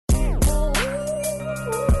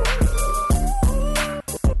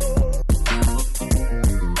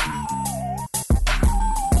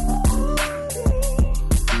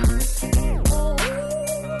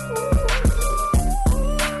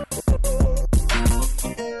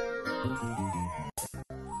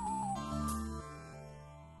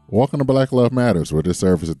Welcome to Black Love Matters, where this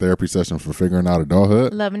serves as a therapy session for figuring out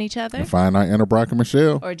adulthood, loving each other, and find our inner Brock and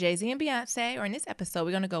Michelle. Or Jay-Z and Beyonce. Or in this episode,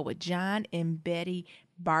 we're going to go with John and Betty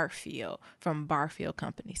Barfield from Barfield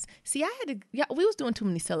Companies. See, we was doing too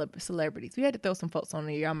many celebrities. We had to throw some folks on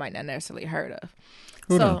there y'all might not necessarily heard of.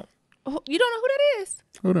 Who you don't know who that is?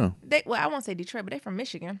 Who know? I won't say Detroit, but they're from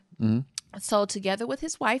Michigan. Mm-hmm. So together with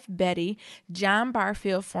his wife, Betty, John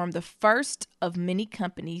Barfield formed the first of many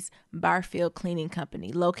companies, Barfield Cleaning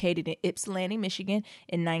Company, located in Ypsilanti, Michigan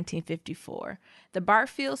in 1954. The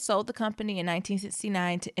Barfield sold the company in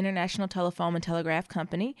 1969 to International Telephone and Telegraph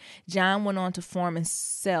Company. John went on to form and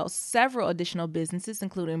sell several additional businesses,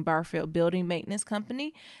 including Barfield Building Maintenance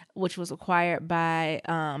Company, which was acquired by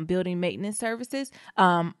Building Maintenance Services,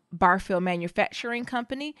 Barfield Manufacturing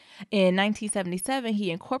Company. In 1977,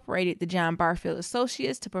 he incorporated the John Barfield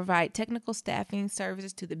Associates to provide technical staffing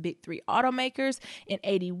services to the big three automakers. In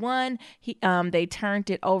 81, they turned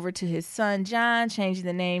it over to his son, John, changing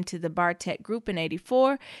the name to the Bartech Group in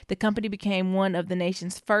 84. The company became one of the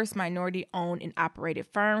nation's first minority-owned and operated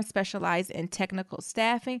firms specialized in technical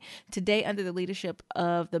staffing. Today, under the leadership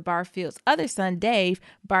of the Barfield's other son, Dave,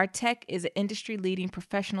 Bartech is an industry-leading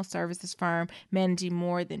professional services firm managing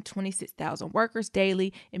more than 26,000 workers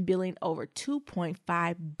daily and billing over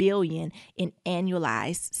 $2.5 billion in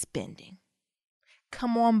annualized spending.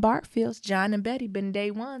 Come on, Barfields. John and Betty been day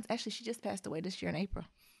ones. Actually, she just passed away this year in April.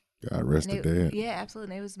 God rest her dead. Yeah,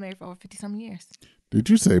 absolutely. They was married for over 50-some years. Did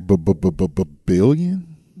you say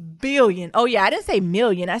billion? Billion. Oh, yeah. I didn't say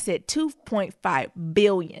million. I said 2.5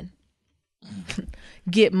 billion.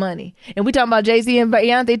 Get money. And we talking about Jay-Z and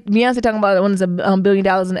Beyonce. Beyonce talking about when it's $1 billion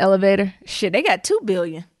in the elevator. Shit, they got $2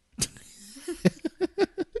 billion.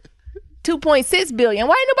 2.6 billion.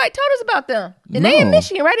 Why ain't nobody told us about them? And they in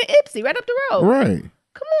Michigan, right in Ypsi, right up the road. Right.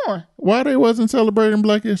 Come on. Why they wasn't celebrating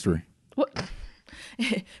Black History? What?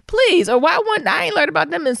 Please. Or why wouldn't I ain't learned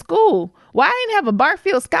about them in school? Why I ain't have a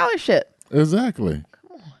Barfield scholarship? Exactly.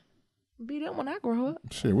 Come on. Be that when I grow up.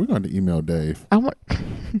 Shit, we're going to email Dave. I want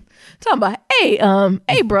talking about, hey,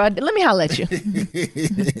 bro, let me holler at you.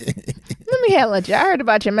 Let me holler at you. I heard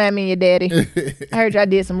about your mommy and your daddy. I heard y'all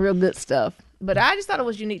did some real good stuff. But I just thought it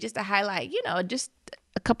was unique just to highlight, just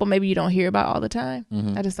a couple maybe you don't hear about all the time.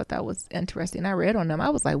 Mm-hmm. I just thought that was interesting. I read on them.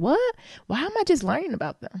 I was like, what? Why am I just learning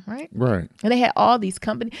about them? Right. And they had all these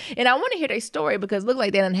companies. And I want to hear their story because it looked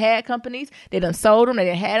like they done had companies. They done sold them. They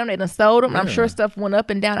done had them. They done sold them. Yeah. I'm sure stuff went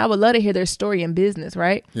up and down. I would love to hear their story in business.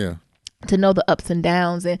 Right. Yeah. To know the ups and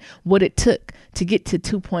downs and what it took to get to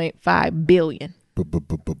 2.5 billion.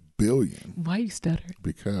 Billion. Why you stutter?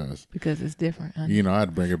 Because it's different. Honey.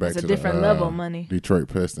 I'd bring it back to a different level of money. Detroit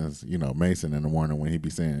Pistons, Mason in the morning when he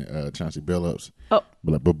be saying Chauncey Billups. Oh,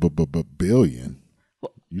 like billion.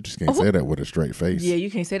 You just can't say that with a straight face. Yeah,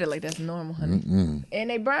 you can't say that like that's normal, honey. Mm-mm.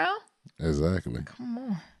 And they brown? Exactly. Come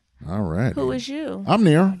on. All right. Who is you? I'm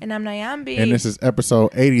Neil. And I'm Nyambi. And this is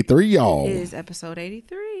episode 83, y'all. It is episode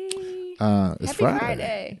 83. It's Happy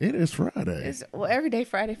Friday. It is Friday. Every day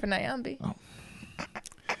Friday for Nyambi. Oh.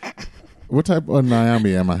 What type of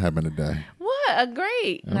Nyambi am I having today? What? A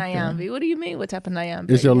great Nyambi. What do you mean, what type of Nyambi?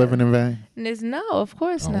 Is your living in vain? No, of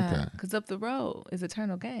course not. Because up the road is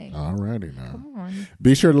eternal gain. All righty now. Come on.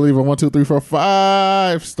 Be sure to leave a 1, 2, 3, 4,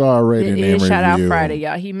 5-star rating and review. Shout out Friday,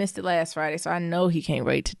 y'all. He missed it last Friday, so I know he can't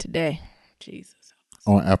wait to today. Jesus.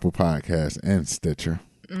 On Apple Podcasts and Stitcher.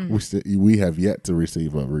 We have yet to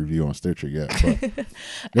receive a review on Stitcher yet.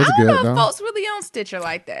 But I don't know if folks really on Stitcher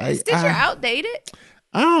like that. Is Stitcher outdated?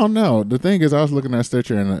 I don't know. The thing is, I was looking at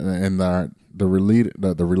Stitcher and the related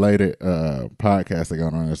podcast they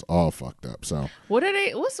got on is all fucked up. So what are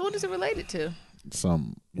they? What is it related to?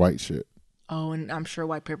 Some white shit. Oh, and I'm sure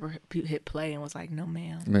white people hit play and was like, "No,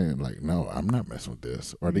 ma'am." Man, like, no, I'm not messing with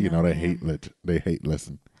this. Or they hate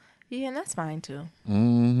listen. Yeah, and that's fine too.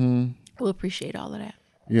 Mm-hmm. We'll appreciate all of that.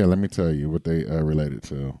 Yeah, let me tell you what they related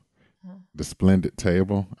to. The Splendid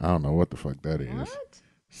Table. I don't know what the fuck that is. What?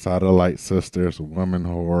 Satellite Sisters, Women,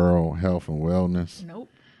 World, Health and Wellness. Nope.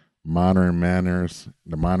 Modern Manners,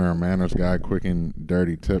 the Modern Manners Guy, quick and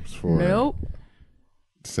dirty tips for Nope.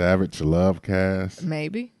 Savage Love Cast.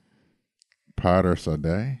 Maybe. Potter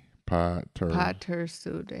Soday. Potter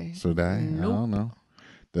Soday. Soday? Nope. I don't know.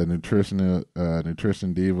 The Nutrition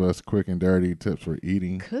Divas, quick and dirty tips for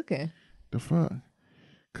eating. Cooking? The fuck?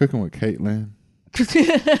 Cooking with Caitlin.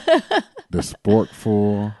 The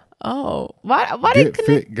Sportful. Oh, why Get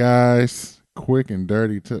Fit Guys, quick and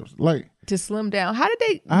dirty tips. Like to slim down. How did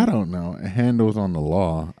they? I don't know. Handles on the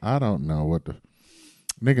law. I don't know what the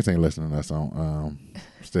niggas ain't listening to us on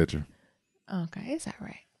Stitcher. Okay, it's all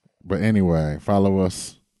right. But anyway, follow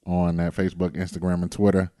us on that Facebook, Instagram, and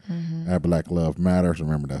Twitter at Black Love Matters.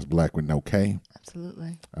 Remember, that's Black with no K.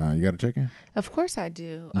 Absolutely. You got a chicken? Of course I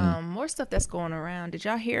do. More stuff that's going around. Did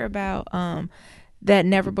y'all hear about that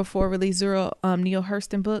never before released Zero Neil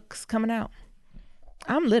Hurston books coming out?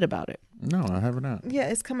 I'm lit about it. No, I haven't. Yeah,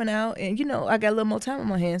 it's coming out, and I got a little more time on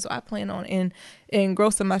my hands, so I plan on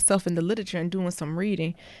engrossing myself in the literature and doing some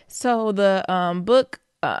reading. So the book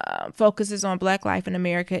focuses on Black life in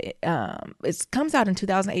America. It comes out in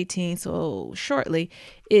 2018, so shortly.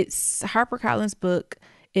 It's HarperCollins book,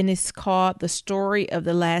 and it's called The Story of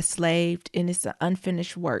the Last Slave, and it's an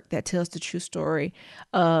unfinished work that tells the true story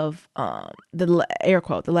of the air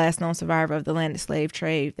quote, the last known survivor of the landed slave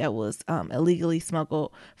trade that was illegally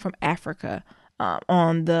smuggled from Africa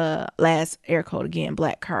on the last air quote again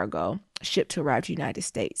Black cargo ship to arrive to the United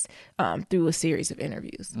States through a series of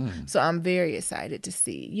interviews. So I'm very excited to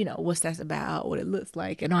see, what's that's about, what it looks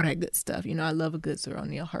like, and all that good stuff. I love a good Zero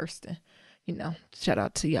Neil Hurston. Shout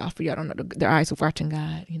out to y'all for y'all don't know their eyes of watching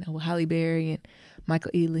God, with Halle Berry and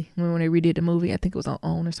Michael Ealy. Remember when they redid the movie? I think it was on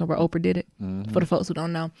OWN or somewhere. Oprah did it. For the folks who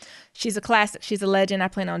don't know, she's a classic. She's a legend. I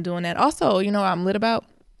plan on doing that. Also, what I'm lit about?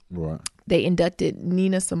 What? They inducted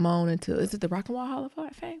Nina Simone into, is it the Rock and Roll Hall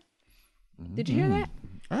of Fame? Did you hear that?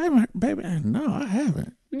 I haven't, baby. No, I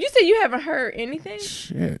haven't. You said you haven't heard anything?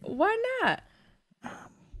 Shit. Why not?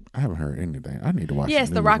 I haven't heard anything. I need to watch. Yes,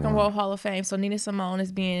 the Rock and Roll Hall of Fame. So Nina Simone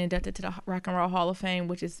is being inducted to the Rock and Roll Hall of Fame,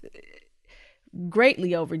 which is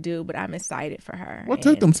greatly overdue, but I'm excited for her. What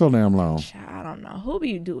took them so damn long? I don't know. Who do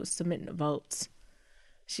you do is submitting the votes?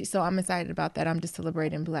 So I'm excited about that. I'm just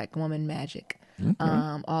celebrating Black woman magic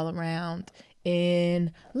all around.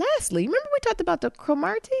 And lastly, remember we talked about the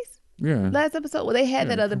Cromarties? Yeah. Last episode where they had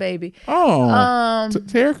that other baby. Oh.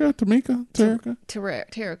 Tamika?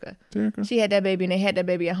 Terica. She had that baby, and they had that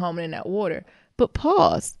baby at home and in that water. But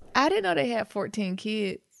pause. I didn't know they had 14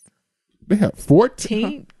 kids. They have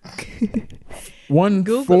 14?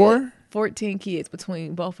 14 kids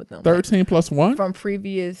between both of them. 13 plus 1? From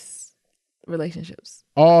previous relationships.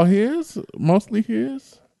 All his? Mostly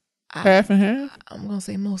his? Half and half? I'm going to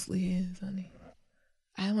say mostly his, honey.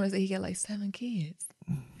 I want to say he got like 7 kids.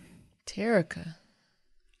 Terica.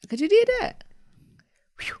 Could you did that?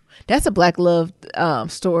 Whew. That's a Black love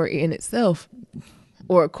story in itself,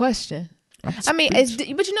 or a question. I mean,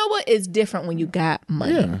 but you know what? It's different when you got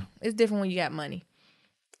money. Yeah. It's different when you got money.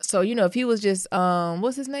 So, if he was just,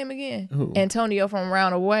 what's his name again? Who? Antonio from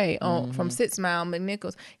Round Away from 6 Mile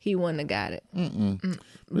McNichols, he wouldn't have got it.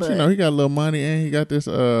 But he got a little money, and he got this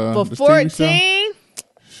for this 14.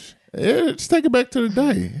 Yeah, just take it back to the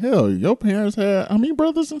day. Hell, your parents had, how many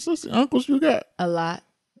brothers and sisters, uncles you got? A lot.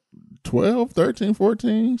 12, 13,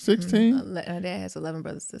 14, 16. My dad has 11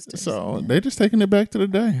 brothers and sisters. So they just taking it back to the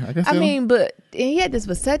day. But he had this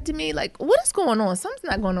vasectomy. Like, what is going on? Something's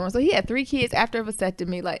not going on. So he had 3 kids after a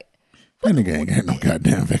vasectomy. Like, that nigga ain't got no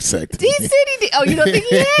goddamn vasectomy. He said he did. Oh, you don't think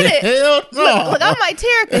he had it? Hell no. Look, I'm like,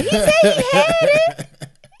 Terica. He said he had it.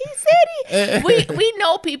 He said we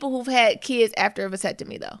know people who've had kids after a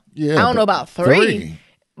vasectomy, though. Yeah, I don't know about 3,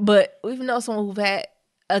 but we know someone who've had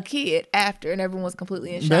a kid after, and everyone's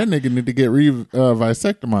completely in shock. That nigga need to get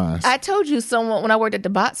vasectomized. I told you someone, when I worked at the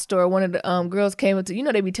bot store, one of the girls came into,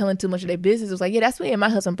 they be telling too much of their business. It was like, yeah, that's me and my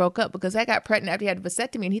husband broke up because I got pregnant after he had a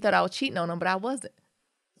vasectomy, and he thought I was cheating on him, but I wasn't.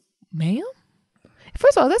 Ma'am?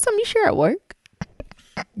 First of all, that's something you share at work.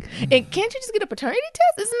 And can't you just get a paternity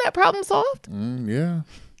test? Isn't that problem solved? Yeah.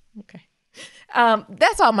 Okay.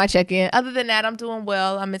 That's all my check-in. Other than that, I'm doing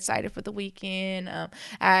well. I'm excited for the weekend.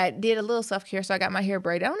 I did a little self-care, so I got my hair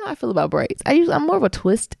braided. I don't know how I feel about braids. I'm more of a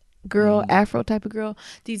twist girl, afro type of girl.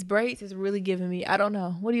 These braids is really giving me, I don't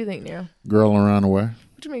know. What do you think, Nero? Girl around the way.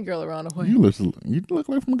 What do you mean girl around the way? You look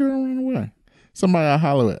like from Girl Around the Way. Somebody I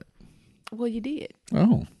holler at. Well, you did.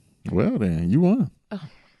 Oh, well then, you won. Oh,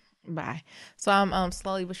 bye. So I'm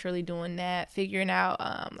slowly but surely doing that, figuring out,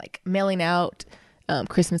 mailing out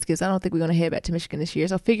Christmas gifts. I don't think we're going to head back to Michigan this year.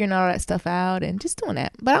 So figuring all that stuff out and just doing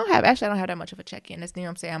that. But I don't have that much of a check-in. That's Nero.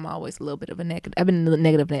 I'm saying I'm always a little bit of a negative. I've been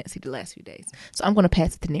negative Nancy the last few days. So I'm going to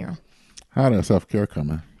pass it to Nero. How that self-care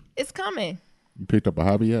coming? It's coming. You picked up a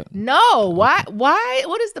hobby yet? No. Why?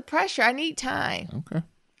 What is the pressure? I need time. Okay.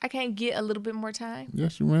 I can't get a little bit more time.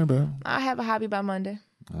 Yes, you may, babe. I'll have a hobby by Monday.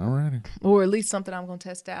 All righty. Or at least something I'm going to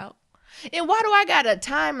test out. And why do I got a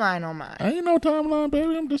timeline on mine? I ain't no timeline,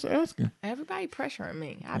 baby. I'm just asking. Everybody pressuring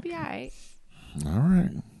me. I'll be all right. All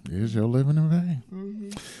right. Is your living in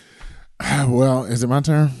vain? Well, is it my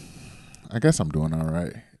turn? I guess I'm doing all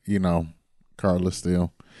right. Carla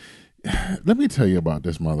still. Let me tell you about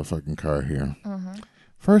this motherfucking car here.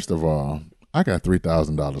 First of all, I got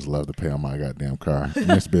 $3,000 left to pay on my goddamn car. And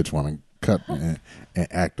this bitch want to cut and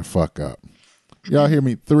act the fuck up. Y'all hear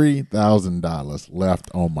me? $3,000 left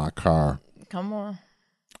on my car. Come on.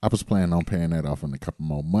 I was planning on paying that off in a couple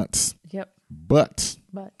more months. Yep. But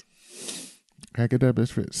can't get that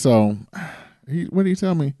bitch fixed. So, what did he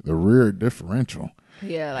tell me? The rear differential.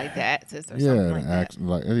 Yeah, like the axis or something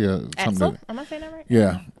like that. Axle? Am I saying that right?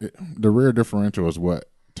 Yeah, the rear differential is what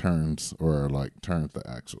turns the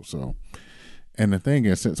axle. So, and the thing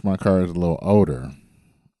is, since my car is a little older,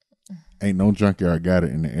 ain't no junkyard got it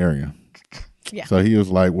in the area. Yeah. So he was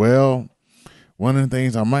like, well, one of the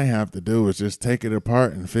things I might have to do is just take it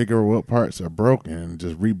apart and figure what parts are broken and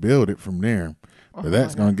just rebuild it from there. But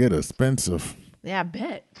that's going to get expensive. Yeah, I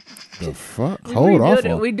bet. The fuck? Hold off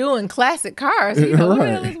on. We doing classic cars. You know, right. What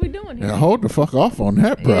the hell is we doing here? Yeah, hold the fuck off on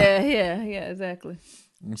that, bro. Yeah, exactly.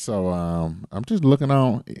 So I'm just looking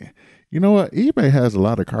on. You know what? eBay has a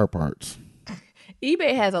lot of car parts.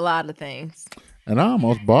 eBay has a lot of things. And I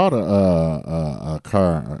almost bought a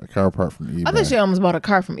car part from eBay. I thought she almost bought a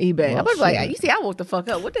car from eBay. Well, I was like, you see, I woke the fuck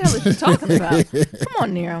up. What the hell is she talking about? Come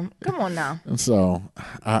on, Nero. Come on now. And so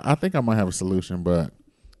I think I might have a solution, but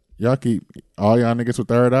y'all keep all y'all niggas with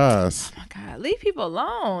third eyes. Oh my God, leave people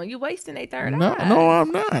alone. You wasting their third No, eye. no,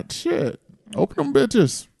 I'm not. Shit, open them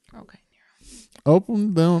bitches. Okay, Nero.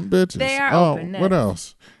 Open them bitches. They are open. What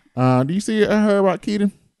else? Do you see? I heard about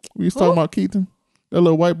Keaton. We was talking about Keaton. That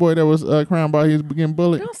little white boy that was crying about he was getting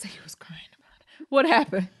bullied. Don't say he was crying about it. What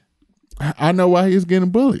happened? I know why he was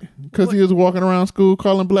getting bullied. Because he was walking around school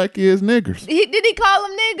calling black kids niggers. Did he call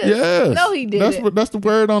them niggas? Yes. No, he didn't. That's the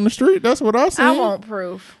word on the street. That's what I said. I want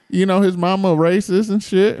proof. You know, his mama racist and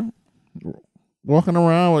shit. Walking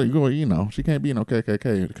around with, you know, she can't be no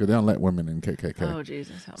KKK because they don't let women in KKK. Oh,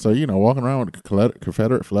 Jesus. So, you know, walking around with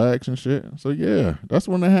Confederate flags and shit. So, yeah, that's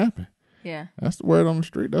when that happened. Yeah. That's the word on the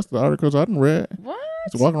street. That's the articles I done read. What?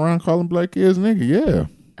 It's walking around calling black kids nigga. Yeah.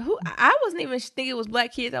 Who? I wasn't even thinking it was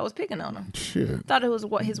black kids that was picking on him. Shit. Thought it was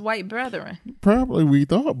his white brethren. Probably we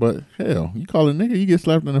thought, but hell, you call a nigga, you get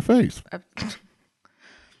slapped in the face.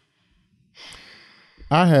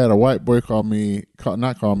 I had a white boy not call me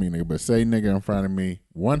nigga, but say nigga in front of me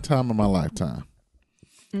one time in my lifetime.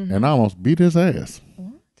 Mm-hmm. And I almost beat his ass.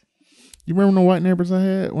 What? You remember the white neighbors I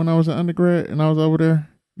had when I was an undergrad and I was over there?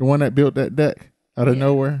 The one that built that deck out of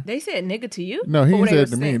nowhere? They said nigga to you? No, he said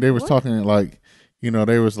to me. They was talking like, you know,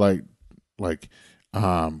 they was like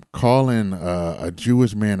calling a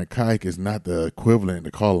Jewish man a kike is not the equivalent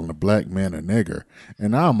to calling a black man a nigger.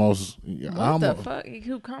 And I almost... the fuck?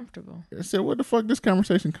 Who comfortable? I said, where the fuck this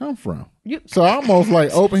conversation come from? So I almost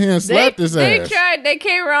like open hand slapped his ass. They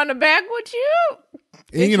came around the back with you?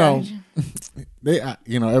 And,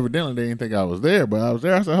 you know, evidently they didn't think I was there, but I was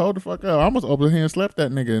there. I said, hold the fuck up. I almost opened hand slapped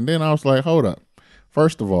that nigga. And then I was like, hold up.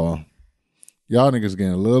 First of all, y'all niggas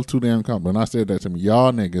getting a little too damn comfortable. And I said that to me.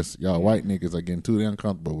 Y'all white niggas are getting too damn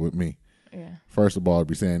comfortable with me. Yeah. First of all, I'd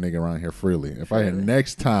be saying nigga around here freely. If I hear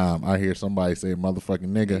next time I hear somebody say motherfucking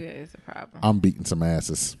nigga, it's a problem. I'm beating some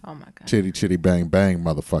asses. Oh my God. Chitty chitty bang bang,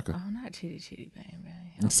 motherfucker. Oh, not chitty chitty bang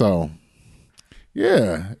bang. And so,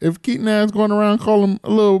 yeah, if Keaton ass going around calling a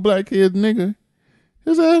little black kid nigga,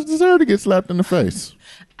 his ass deserve to get slapped in the face.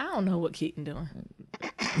 I don't know what Keaton doing.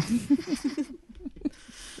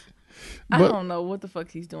 I don't know what the fuck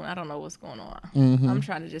he's doing. I don't know what's going on. Mm-hmm. I'm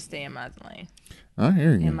trying to just stay in my lane. I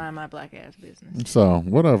hear you. And mind my black ass business. So,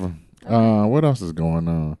 whatever. Okay. What else is going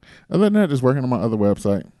on? Other than that, just working on my other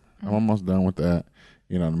website. Mm-hmm. I'm almost done with that.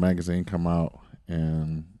 You know, the magazine come out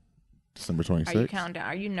in December 26th. Are you counting down?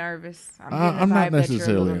 Are you nervous? I'm not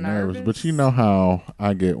necessarily nervous, but you know how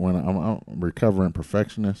I get when I'm a recovering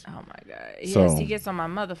perfectionist. Oh my God. Yes, he gets on my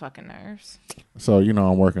motherfucking nerves. So, you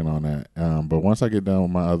know, I'm working on that. But once I get done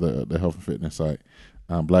with my the health and fitness site,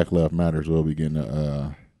 Black Love Matters will be getting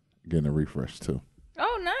a refresh too.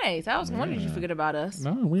 Oh, nice. I was wondering if you forget about us.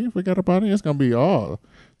 No, we ain't forgot about it. It's gonna be all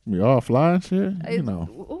fly and shit. You know.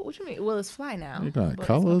 What you mean? Well, it's fly now. You got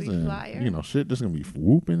colors and flyer. You know, shit just gonna be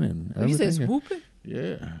whooping and everything. You said it's whooping?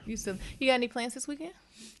 Yeah. You got any plans this weekend?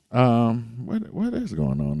 What is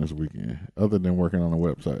going on this weekend other than working on a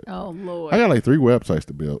website? Oh Lord. I got like 3 websites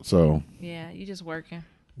to build, so yeah, you just working.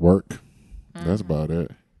 Work. Mm-hmm. That's about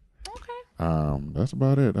it. Okay. That's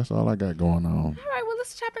about it. That's all I got going on. All right, well,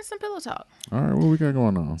 let's chop in some pillow talk. All right, what we got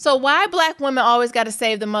going on? So why black women always got to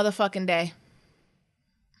save the motherfucking day?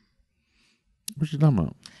 What you talking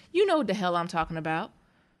about? You know what the hell I'm talking about.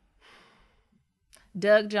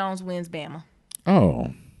 Doug Jones wins Bama.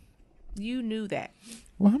 Oh. You knew that.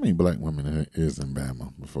 Well, how many black women is in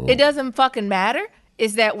Bama before? It doesn't fucking matter.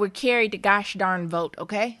 It's that we're carried the gosh darn vote,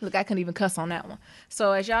 okay? Look, I couldn't even cuss on that one.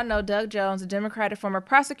 So as y'all know, Doug Jones, a Democratic former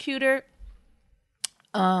prosecutor,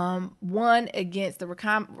 One against the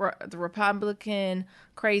Republican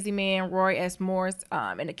crazy man Roy S. Morris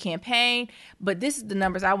in a campaign. But this is the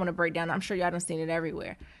numbers I want to break down. I'm sure y'all done seen it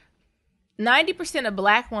everywhere. 90% of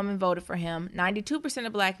black women voted for him. 92%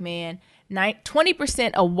 of black men.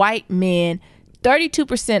 20% of white men.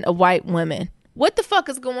 32% of white women. What the fuck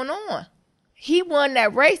is going on? He won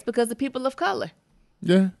that race because of people of color.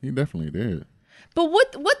 Yeah, he definitely did. But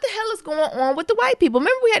what the hell is going on with the white people?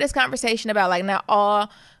 Remember we had this conversation about like not all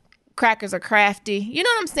crackers are crafty. You know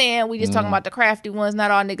what I'm saying? We just talking about the crafty ones.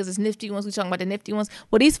 Not all niggas is nifty ones. We talking about the nifty ones.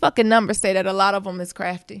 Well, these fucking numbers say that a lot of them is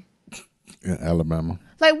crafty. In Alabama.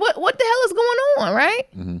 Like what the hell is going on, right?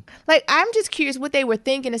 Mm-hmm. Like I'm just curious what they were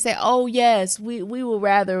thinking to say, oh yes, we would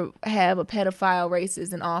rather have a pedophile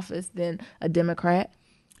racist in office than a Democrat.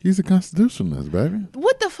 He's a constitutionalist, baby.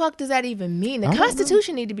 What the fuck does that even mean? The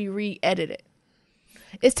Constitution need to be re-edited.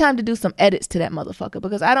 It's time to do some edits to that motherfucker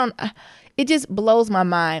because it just blows my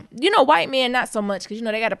mind. You know, white men, not so much because, you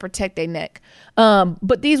know, they got to protect their neck.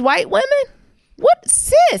 But these white women, what,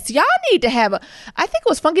 sis, y'all need to have I think it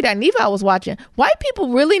was Funky Dineva I was watching. White people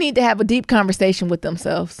really need to have a deep conversation with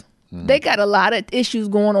themselves. They got a lot of issues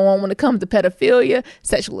going on when it comes to pedophilia,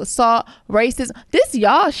 sexual assault, racism. This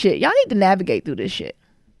y'all shit. Y'all need to navigate through this shit.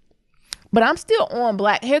 But I'm still on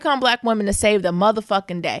black. Here come black women to save the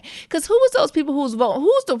motherfucking day. Because who was those people who was voting? Who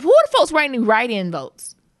are the folks writing write-in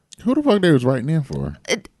votes? Who the fuck they was writing in for?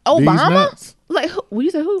 Obama? These nuts? Like, who,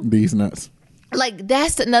 you said who? These nuts. Like,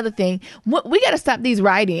 that's another thing. We got to stop these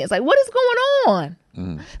write-ins. Like, what is going on?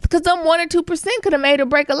 Because them 1 or 2% could have made or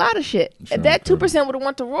break a lot of shit. Sure, if that 2% would have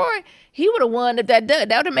went to Roy, he would have won. If that would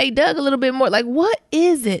have made Doug a little bit more. Like, what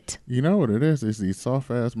is it? You know what it is? It's these soft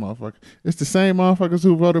ass motherfuckers. It's the same motherfuckers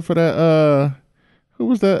who voted for that. Who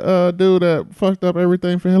was that dude that fucked up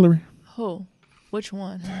everything for Hillary? Who? Which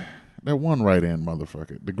one? That one write-in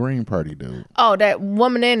motherfucker, the Green Party dude. Oh, that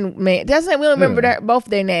woman and man. That's like we don't remember that both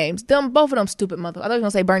their names. Both of them stupid motherfuckers. I thought you were gonna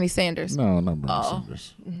say Bernie Sanders. No, not Bernie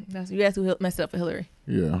Sanders. You asked who messed up for Hillary.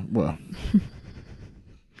 Yeah, well.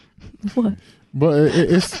 What? But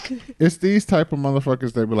it's these type of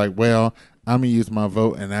motherfuckers that be like, well, I'm gonna use my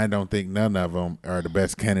vote, and I don't think none of them are the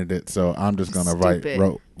best candidates, so I'm just gonna vote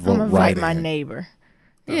I'm gonna right. My neighbor.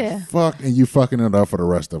 Yeah. Fuck, and you fucking it up for the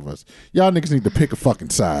rest of us. Y'all niggas need to pick a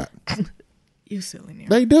fucking side. You silly nigga.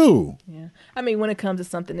 They do. Yeah. I mean, when it comes to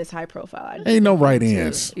something that's high profile, ain't no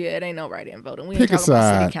write-ins. Yeah, it ain't no write-in voting. We pick ain't talking a about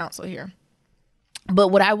side. city council here. But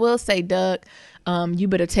what I will say, Doug, you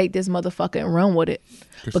better take this motherfucker and run with it.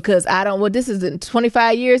 Because this is in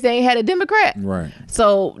 25 years, they ain't had a Democrat. Right.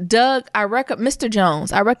 So, Doug, Mr.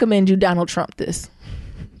 Jones, I recommend you Donald Trump this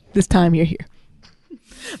time you're here.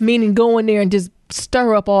 Meaning go in there and just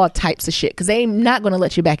stir up all types of shit because they ain't not going to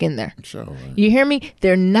let you back in there. Sure, right. You hear me?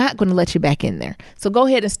 They're not going to let you back in there. So go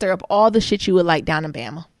ahead and stir up all the shit you would like down in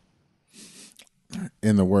Bama.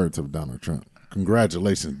 In the words of Donald Trump,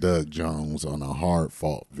 congratulations, Doug Jones, on a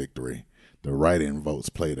hard-fought victory. The write-in votes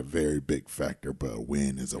played a very big factor, but a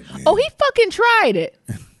win is a win. Oh, he fucking tried it.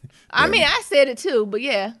 I mean, I said it too, but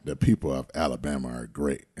yeah. The people of Alabama are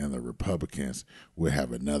great, and the Republicans will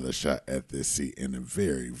have another shot at this seat in a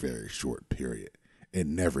very, very short period. It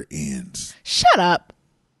never ends. Shut up.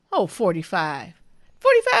 Oh, 45.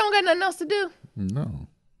 45 don't got nothing else to do. No.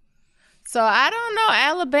 So I don't know.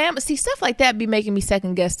 Alabama. See, stuff like that be making me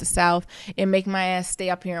second guess the South and make my ass stay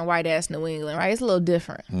up here in white ass New England, right? It's a little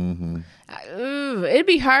different. Mm-hmm. It'd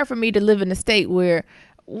be hard for me to live in a state where,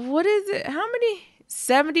 what is it? How many?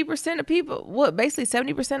 70% of people, basically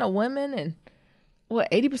 70% of women and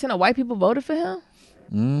 80% of white people voted for him?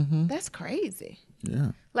 Mm-hmm. That's crazy.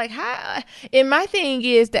 Yeah. Like how, and my thing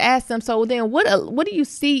is to ask them, so then what do you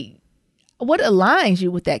see, what aligns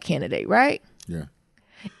you with that candidate, right? Yeah.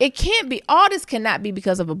 It can't be, all this cannot be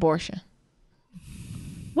because of abortion.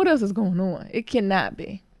 What else is going on? It cannot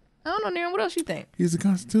be. I don't know, Niram, what else you think? He's a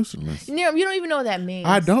constitutionalist. Niram, you don't even know what that means.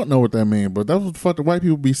 I don't know what that means, but that's what the fuck the white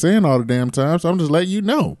people be saying all the damn time, so I'm just letting you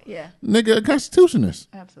know. Yeah. Nigga, a constitutionalist.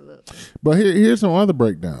 Absolutely. But here's some other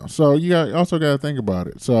breakdown. So you also got to think about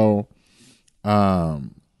it. So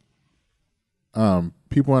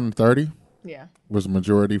people under 30 was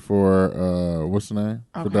majority for, what's the name?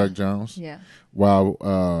 Okay. For Doug Jones. Yeah.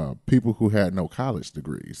 While people who had no college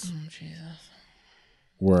degrees. Oh, Jesus.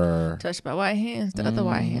 Were touched by white hands, the other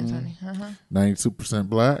white hands, honey. 92%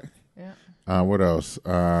 black. Yeah. What else?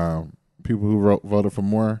 People who voted for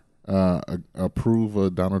more approve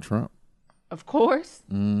of Donald Trump. Of course.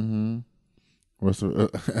 Mm-hmm. What's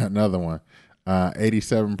another one?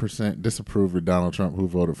 87% disapprove of Donald Trump who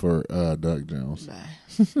voted for Doug Jones.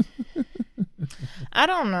 I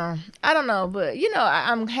don't know, but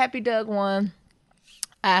I'm happy Doug won.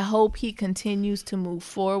 I hope he continues to move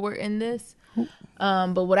forward in this.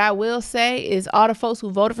 But what I will say is all the folks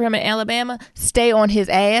who voted for him in Alabama, stay on his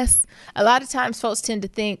ass. A lot of times folks tend to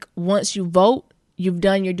think once you vote, you've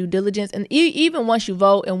done your due diligence. And even once you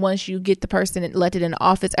vote and once you get the person elected in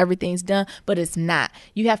office, everything's done. But it's not.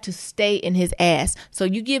 You have to stay in his ass. So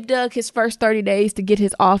you give Doug his first 30 days to get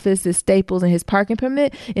his office, his staples, and his parking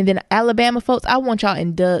permit. And then Alabama folks, I want y'all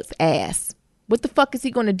in Doug's ass. What the fuck is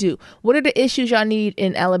he going to do? What are the issues y'all need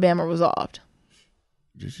in Alabama resolved?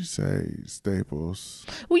 Did you say staples?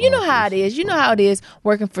 Well, you know how it is. You know how it is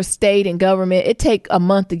working for state and government. It take a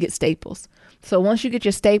month to get staples. So once you get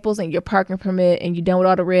your staples and your parking permit and you're done with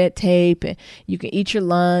all the red tape and you can eat your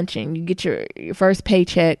lunch and you get your first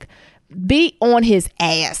paycheck, be on his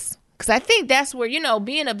ass. Because I think that's where,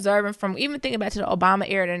 being observant from even thinking back to the Obama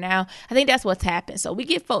era to now, I think that's what's happened. So we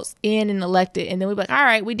get folks in and elected and then we're like, all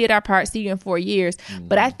right, we did our part. See you in 4 years. Mm-hmm.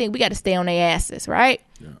 But I think we got to stay on their asses, right?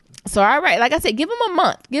 Yeah. So, all right, like I said, give him a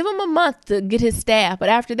month. Give him a month to get his staff. But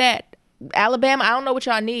after that, Alabama, I don't know what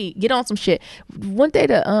y'all need. Get on some shit. Wouldn't they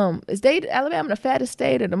is Alabama the fattest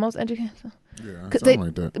state or the most educated? Yeah, something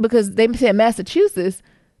like that. Because they said Massachusetts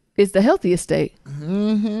is the healthiest state.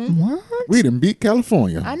 Mm-hmm. What? We done beat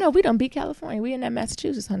California. I know, we done beat California. We in that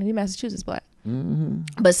Massachusetts, honey. We Massachusetts black. Mm-hmm.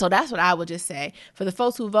 But so that's what I would just say. For the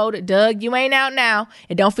folks who voted, Doug, you ain't out now.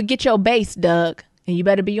 And don't forget your base, Doug. And you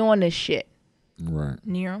better be on this shit. Right.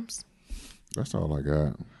 Nerums. That's all I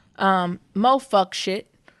got. Mo fuck shit.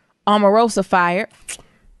 Omarosa fired.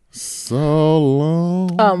 So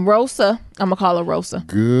long. Rosa, I'm gonna call her Rosa.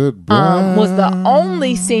 Goodbye. Was the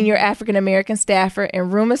only senior African American staffer,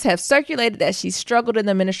 and rumors have circulated that she struggled in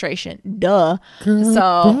the administration. Duh. Goodbye.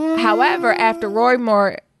 So, however, after Roy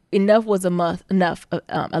Moore, enough was enough.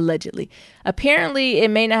 Allegedly, apparently, it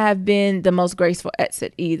may not have been the most graceful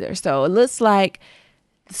exit either. So it looks like.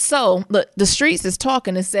 So look, the streets is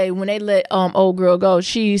talking to say when they let old girl go,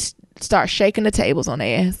 she starts shaking the tables on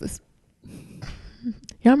their asses.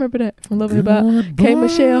 Y'all remember that from Love and About K.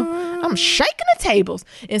 Michelle? I'm shaking the tables.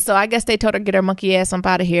 And so I guess they told her get her monkey ass up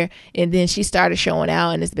out of here. And then she started showing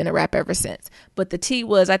out and it's been a wrap ever since. But the tea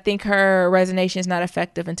was, I think her resignation is not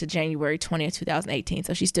effective until January 20th, 2018.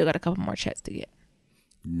 So she still got a couple more checks to get.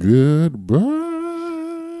 Goodbye.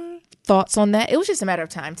 Thoughts on that? It was just a matter of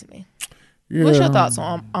time to me. Yeah. What's your thoughts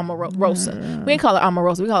on Omarosa? Yeah. We didn't call her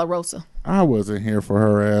Omarosa. We call her Rosa. I wasn't here for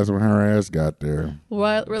her ass when her ass got there.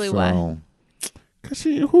 Well, really, why? Cause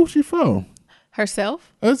who she for?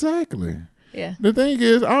 Herself? Exactly. Yeah. The thing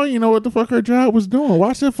is, I don't even know what the fuck her job was doing.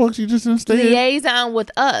 Why the fuck she just didn't stay? Liaison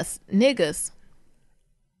with us, niggas.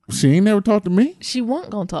 She ain't never talked to me. She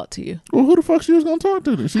wasn't gonna talk to you. Well, who the fuck she was gonna talk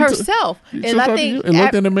to? Herself. And I think and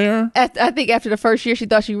looked in the mirror. I think after the first year, she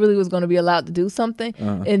thought she really was gonna be allowed to do something,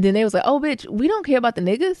 and then they was like, "Oh, bitch, we don't care about the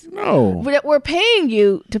niggas. No, we're paying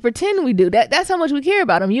you to pretend we do. That's how much we care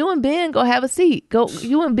about them. You and Ben go have a seat.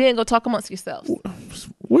 You and Ben go talk amongst yourselves.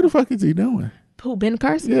 What the fuck is he doing? Who? Ben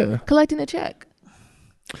Carson? Yeah, collecting a check.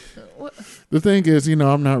 The thing is,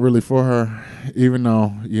 I'm not really for her, even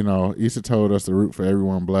though Issa told us to root for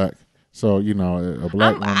everyone black. So a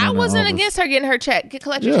black woman. I wasn't against her getting her check.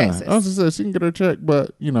 Collect your checks. I was just saying she can get her check,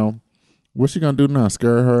 but what's she gonna do now?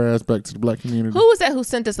 Scare her ass back to the black community? Who was that who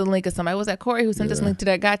sent us a link of somebody? Was that Corey who sent us a link to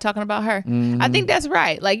that guy talking about her? Mm-hmm. I think that's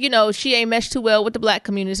right. Like, she ain't meshed too well with the black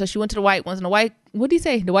community, so she went to the white ones. And what did he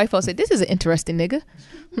say? The white folks said, "This is an interesting nigga."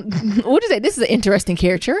 What did he say? "This is an interesting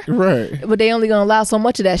character." Right. But they only gonna allow so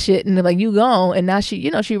much of that shit, and they're like, "You gone." And now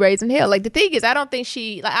she raising hell. Like, the thing is, I don't think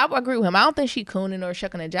I agree with him. I don't think she cooning or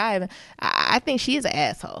shucking and jiving. I think she is an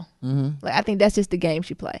asshole. Mm-hmm. Like, I think that's just the game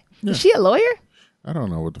she play. Yeah. Is she a lawyer? I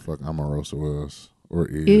don't know what the fuck Omarosa was or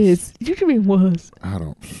is. You can mean was. I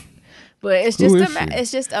don't. But it's just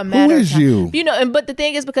a matter. Who is you? But the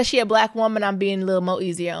thing is, because she a black woman, I'm being a little more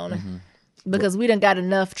easier on her. Mm-hmm. Because we done got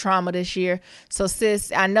enough trauma this year. So,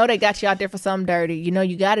 sis, I know they got you out there for something dirty.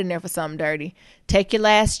 You got in there for something dirty. Take your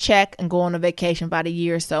last check and go on a vacation about a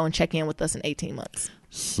year or so and check in with us in 18 months.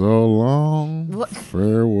 So long.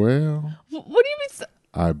 Farewell. What do you mean?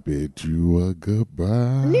 I bid you a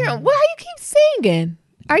goodbye. Nero, why you keep singing?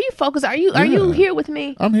 Are you focused? Are you here with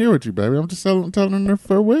me? I'm here with you, baby. I'm just telling her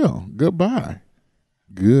farewell. Goodbye.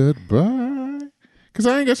 Goodbye. Because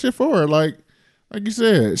I ain't got shit for her. Like you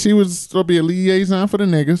said, she was supposed to be a liaison for the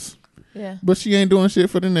niggas. Yeah. But she ain't doing shit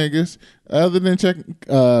for the niggas other than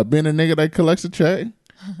being a nigga that collects a check.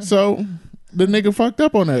 So the nigga fucked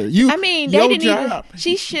up on that. They didn't even.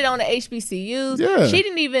 She shit on the HBCUs. Yeah. She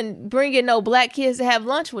didn't even bring in no black kids to have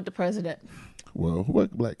lunch with the president. Well,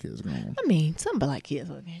 what black kids going on? Some black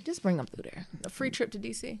kids. Just bring them through there. A free trip to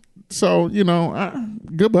DC. So,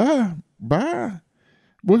 goodbye. Bye.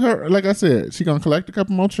 With her, like I said, she gonna collect a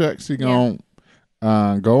couple more checks. She gonna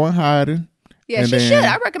go in hiding. Yeah, and she then, should.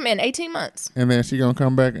 I recommend 18 months. And then she gonna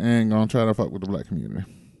come back and gonna try to fuck with the black community.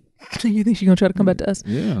 You think she gonna try to come back to us?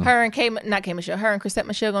 Yeah. Her and not K Michelle. Her and Chrisette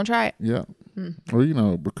Michelle gonna try it. Yeah. Well, you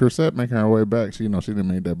know, but Chrisette making her way back. She, she done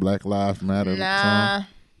made that Black Lives Matter song.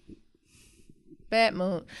 Bad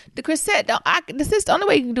mood. The Chrisette, the only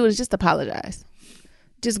way you can do it is just apologize.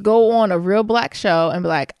 Just go on a real black show and be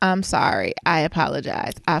like, I'm sorry. I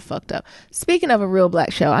apologize. I fucked up. Speaking of a real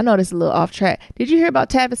black show, I know this is a little off track. Did you hear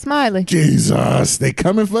about Tavis Smiley? Jesus, they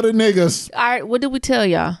coming for the niggas. All right, what did we tell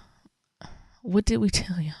y'all? What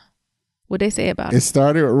they say about it? It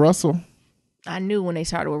started with Russell. I knew when they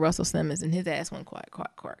started with Russell Simmons and his ass went quiet.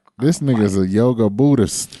 This nigga's a yoga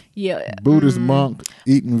Buddhist. Yeah. Buddhist monk,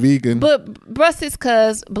 eating vegan. But it's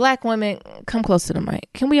because black women, come close to the mic.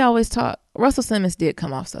 Can we always talk? Russell Simmons did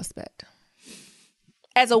come off suspect.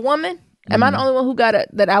 As a woman, am I the only one who got it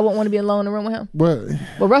that I wouldn't want to be alone in the room with him? What?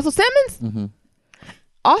 Well, Russell Simmons?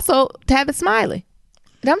 Also, Tavis Smiley.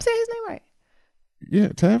 Did I say his name right? Yeah,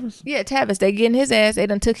 Tavis. Yeah, Tavis. They getting his ass. They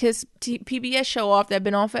done took his PBS show off that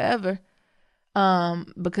been on forever.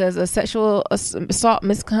 Because of sexual assault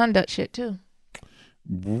misconduct shit too.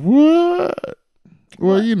 What?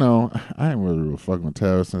 Well, I ain't really fucking with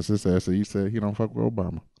Tavis since his ass he said he don't fuck with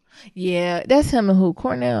Obama. Yeah, that's him and who?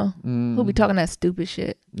 Cornell. Who be talking that stupid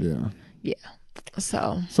shit. Yeah.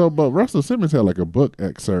 So, but Russell Simmons had like a book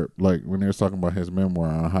excerpt, like when they was talking about his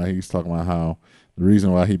memoir, how he's talking about how the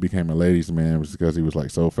reason why he became a ladies' man was because he was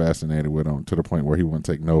like so fascinated with them to the point where he wouldn't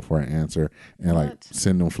take no for an answer and like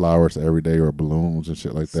send them flowers every day or balloons and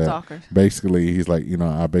shit like that. Stalkers. Basically, he's like,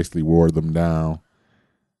 I basically wore them down.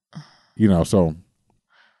 So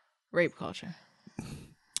rape culture.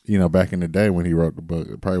 Back in the day when he wrote the book,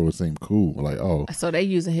 it probably would seem cool. Like, oh. So they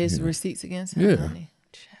using his receipts against him? Yeah. Honey.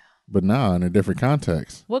 But now in a different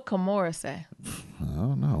context. What Kimora say? I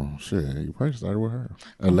don't know. Shit, you probably started with her.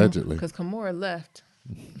 Allegedly. Because Kimora left.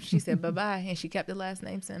 She said bye-bye, and she kept the last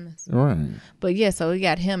name Simmons. Right. But yeah, so we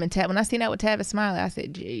got him and Tavis. When I seen that with Tavis Smiley, I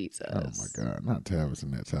said, Jesus. Oh my God, not Tavis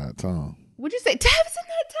in that tied tongue. Would you say Tavis in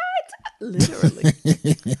that tied tongue?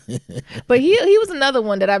 Literally. But he was another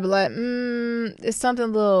one that I'd be like, it's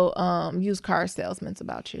something little used car salesman's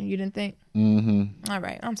about you. You didn't think? Mm-hmm. All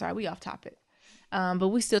right. I'm sorry. We off topic. But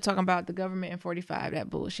we still talking about the government and 45, that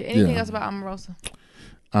bullshit. Anything else about Omarosa?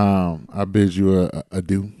 I bid you a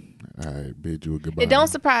adieu. I bid you a goodbye. It don't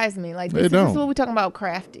surprise me. Like this is what we talking about,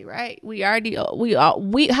 crafty, right? We how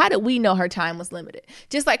did we know her time was limited?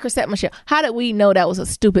 Just like Chrisette Michelle, how did we know that was a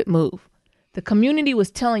stupid move? The community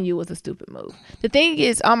was telling you it was a stupid move. The thing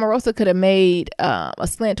is, Omarosa could have made a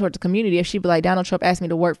slant towards the community if she'd be like, Donald Trump asked me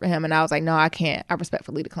to work for him, and I was like, no, I can't. I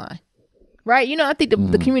respectfully decline. Right? I think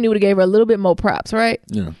the community would have gave her a little bit more props, right?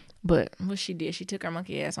 Yeah. But what she did, she took her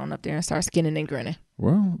monkey ass on up there and started skinning and grinning.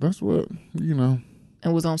 Well, that's what,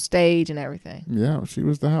 And was on stage and everything. Yeah, she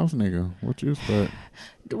was the house nigga. What you expect?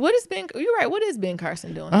 You're right. What is Ben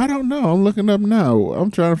Carson doing? I don't know. I'm looking up now. I'm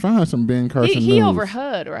trying to find some Ben Carson He news. over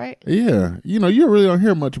HUD, right? Yeah. You really don't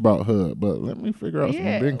hear much about HUD, but let me figure out some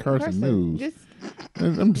Ben Carson news.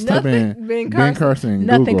 I'm just typing in Ben Carson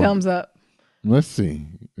Nothing Google. comes up. Let's see.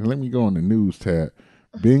 Let me go on the news tab.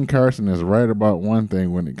 Ben Carson is right about one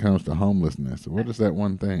thing when it comes to homelessness. What is that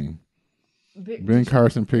one thing? Ben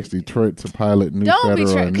Carson picks Detroit to pilot new federal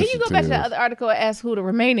initiatives. Can you go back to that other article and ask who the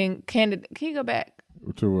remaining candidate? Can you go back?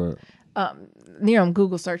 To what? I'm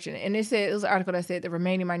Google searching it, and it was an article that said the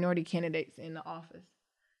remaining minority candidates in the office.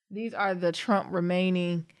 These are the Trump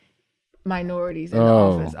remaining minorities in the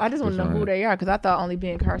office. I just want to know who they are because I thought only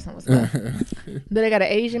Ben Carson was left. Do they got an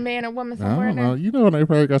Asian man or woman somewhere in there? I don't know. They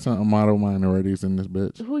probably got some model minorities in this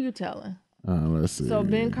bitch. Who you telling? Let's see. So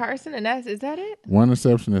Ben Carson, and is that it? One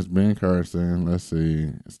exception is Ben Carson. Let's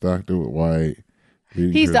see. Stockton with White.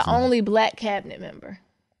 He's the only black cabinet member.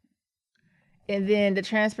 And then the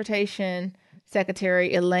transportation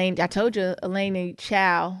secretary, Elaine, I told you, Elaine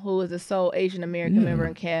Chao, who is the sole Asian American member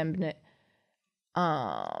in cabinet.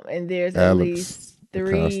 And there's at least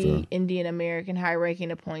 3 Acosta. Indian American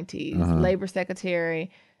high-ranking appointees. Labor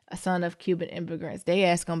secretary, a son of Cuban immigrants. They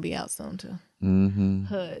ass gonna be out soon too. Mm-hmm.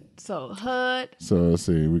 HUD. So HUD. So let's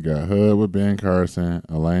see. We got HUD with Ben Carson,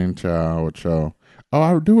 Elaine Chao with Cho. Oh,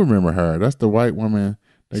 I do remember her. That's the white woman.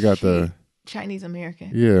 They got the Chinese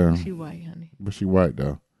American. Yeah. She white, honey. But she white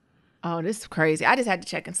though. Oh, this is crazy. I just had to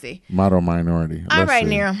check and see. Model minority. All right,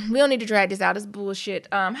 Nira. We don't need to drag this out. It's bullshit.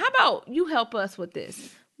 How about you help us with this?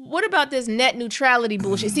 What about this net neutrality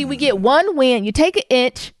bullshit? See, we get one win. You take an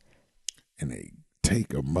inch. And they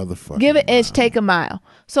take a motherfucker. Give an inch, take a mile.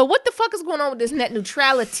 So what the fuck is going on with this net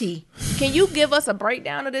neutrality? Can you give us a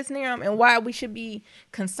breakdown of this, Niram, and why we should be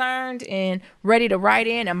concerned and ready to write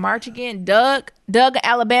in and march again? Doug,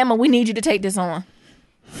 Alabama, we need you to take this on.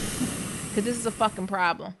 Because this is a fucking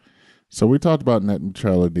problem. So we talked about net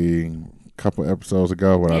neutrality a couple episodes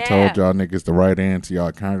ago when I told y'all niggas to write in to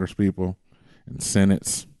y'all Congress people and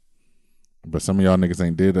Senates. But some of y'all niggas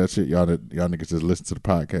ain't did that shit. Y'all niggas just listen to the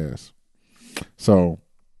podcast. So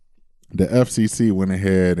the FCC went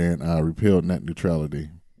ahead and repealed net neutrality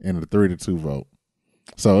in a 3-2 vote.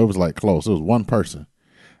 So it was like close. It was one person.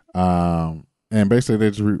 And basically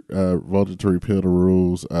they just voted to repeal the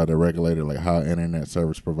rules that regulated like how internet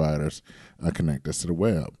service providers connect us to the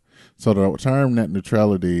web. So the term net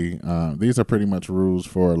neutrality, these are pretty much rules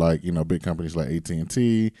for like, big companies like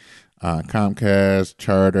AT&T, Comcast,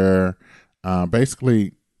 Charter,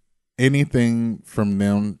 basically anything from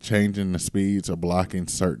them changing the speeds or blocking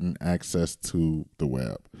certain access to the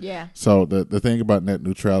web. Yeah. So the thing about net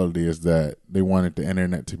neutrality is that they wanted the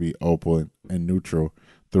internet to be open and neutral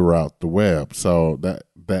throughout the web. So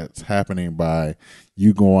that's happening by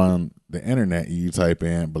you go on the internet, you type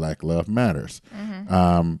in Black Love Matters.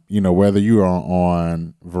 Mm-hmm. Whether you are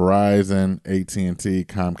on Verizon, AT&T,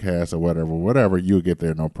 Comcast, or whatever, you'll get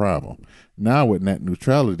there no problem. Now with net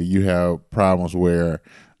neutrality, you have problems where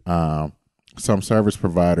some service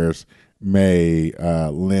providers may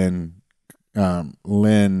lend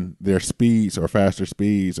their speeds or faster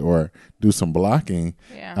speeds or do some blocking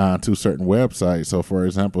to certain websites. So, for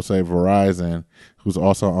example, say Verizon, who's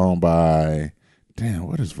also owned by,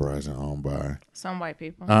 what is Verizon owned by? Some white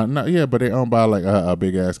people. No, yeah, but they owned by like a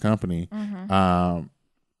big ass company. Mm-hmm.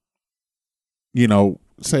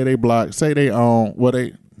 Say they block, say they own,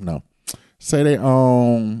 say they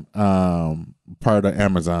own part of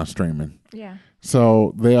Amazon streaming. Yeah.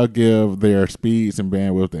 So they'll give their speeds and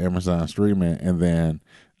bandwidth to Amazon streaming and then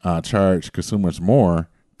charge consumers more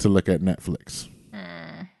to look at Netflix.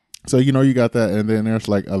 So, you got that. And then there's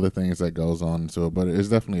like other things that goes on to it, but it's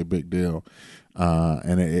definitely a big deal.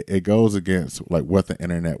 And it goes against like what the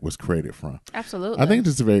internet was created from. Absolutely. I think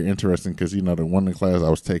this is very interesting because, the one of the class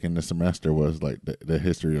I was taking this semester was like the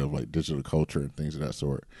history of like digital culture and things of that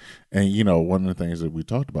sort. And, one of the things that we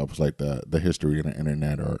talked about was like the history of the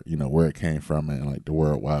internet or, where it came from and like the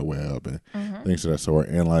World Wide Web and things of that sort.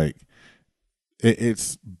 And like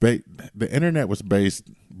the internet was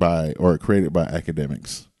based by or created by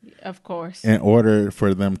academics. Of course. In order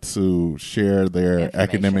for them to share their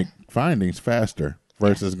academic findings faster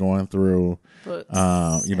versus going through,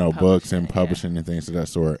 books and publishing and things of that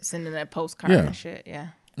sort. Sending that postcard and shit,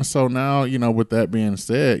 So now, with that being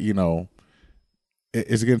said,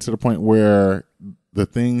 it's getting to the point where the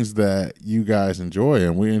things that you guys enjoy,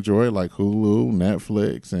 and we enjoy like Hulu,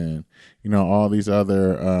 Netflix, and, all these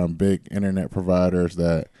other big internet providers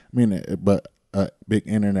big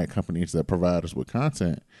internet companies that provide us with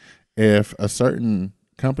content. If a certain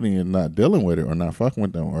company is not dealing with it or not fucking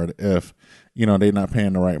with them, or if they're not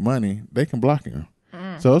paying the right money, they can block you.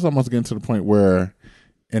 So it's almost getting to the point where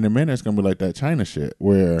in a minute it's gonna be like that China shit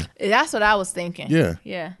where that's what I was thinking.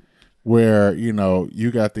 Yeah. Where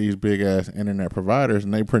you got these big ass internet providers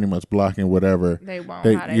and they pretty much blocking whatever they want,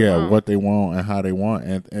 want. what they want and how they want,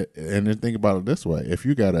 and then think about it this way: if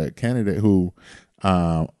you got a candidate who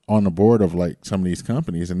on the board of like some of these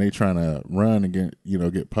companies and they trying to run and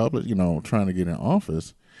get public, trying to get in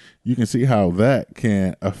office, you can see how that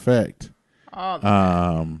can affect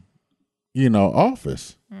office.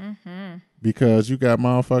 Because you got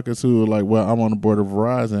motherfuckers who are like, well, I'm on the board of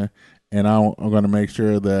Verizon and I'm going to make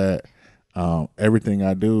sure that everything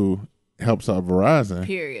I do helps out Verizon.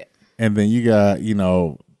 Period. And then you got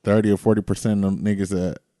 30 or 40% of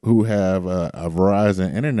niggas who have a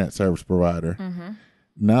Verizon internet service provider.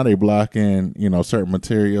 Now they blocking, certain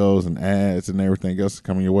materials and ads and everything else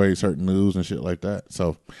coming your way, certain news and shit like that.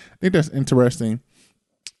 So I think that's interesting.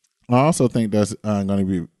 I also think that's going to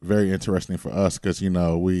be very interesting for us because,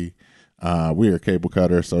 we are cable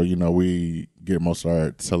cutters. So, we get most of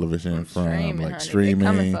our television from streaming,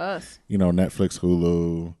 coming for us. Netflix,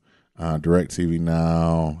 Hulu, DirecTV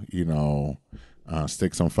Now,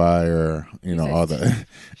 Sticks on Fire, all the,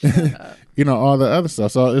 all the other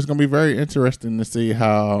stuff. So it's going to be very interesting to see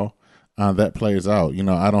how that plays out.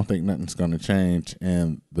 I don't think nothing's going to change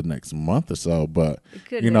in the next month or so, but it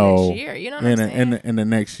could next year. In the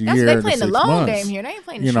next year, they're playing the long game here. They ain't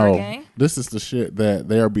playing the short game. This is the shit that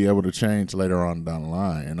they'll be able to change later on down the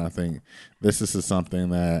line, and I think this is something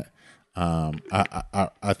that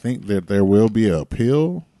I think that there will be an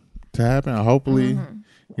appeal to happen. Hopefully.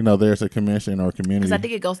 there's a commission or community. Because I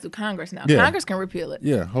think it goes through Congress now. Yeah. Congress can repeal it.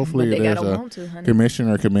 Yeah, hopefully But they there's gotta a want to, honey. commission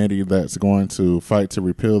or committee that's going to fight to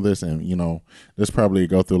repeal this, and this probably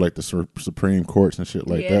go through like the Supreme Courts and shit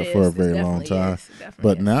like Yeah, that it for a is. It very long definitely time. is. It definitely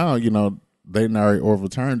But is. now, they already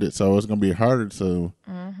overturned it, so it's gonna be harder to,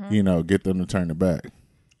 get them to turn it back.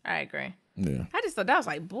 I agree. Yeah. I just thought that was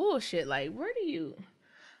like bullshit. Like,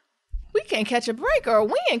 we can't catch a break, or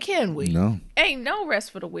when can we? No. Ain't no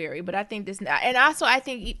rest for the weary. But I think this, and also I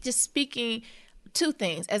think just speaking two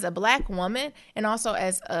things, as a black woman and also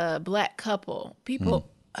as a black couple, people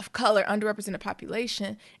of color, underrepresented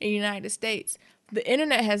population in the United States, the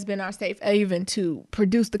internet has been our safe haven to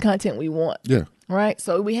produce the content we want. Yeah. Right?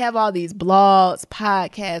 So we have all these blogs,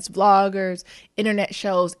 podcasts, vloggers, internet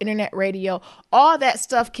shows, internet radio. All that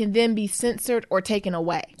stuff can then be censored or taken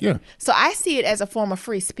away. Yeah. So I see it as a form of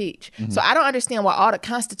free speech. So I don't understand why all the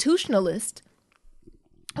constitutionalists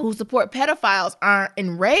who support pedophiles aren't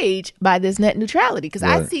enraged by this net neutrality, because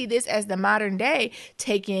I Right. see this as the modern day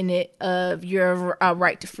taking it of your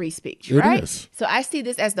right to free speech, It right? is. So I see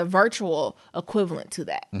this as the virtual equivalent to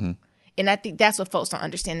that. And I think that's what folks don't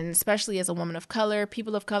understand. And especially as a woman of color,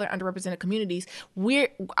 people of color, underrepresented communities,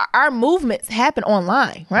 our movements happen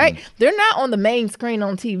online, right? They're not on the main screen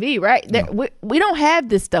on TV, right? We don't have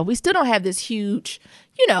this stuff. We still don't have this huge,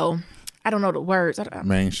 I don't know the words.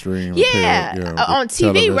 Mainstream. On TV, right?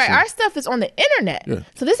 television. Our stuff is on the internet. Yeah.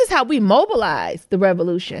 So this is how we mobilize the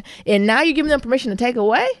revolution. And now you're giving them permission to take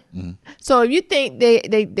away. So if you think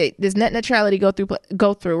they this net neutrality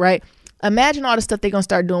go through, right? Imagine all the stuff they're gonna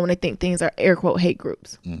start doing when they think things are air quote hate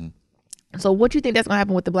groups. So what do you think that's gonna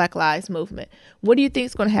happen with the Black Lives Movement? What do you think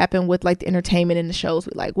is gonna happen with like the entertainment and the shows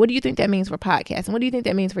we like? What do you think that means for podcasts? And what do you think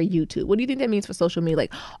that means for YouTube? What do you think that means for social media?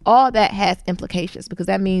 Like all that has implications, because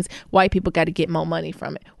that means white people got to get more money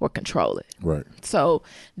from it or control it. Right. So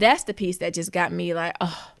that's the piece that just got me like,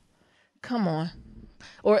 oh, come on.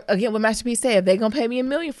 Or again, what Master P said, if they're gonna pay me $1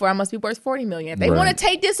 million for it, I must be worth 40 million. If they Right. want to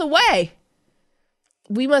take this away,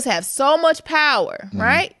 we must have so much power,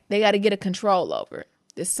 right? They got to get a control over it.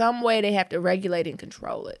 There's some way they have to regulate and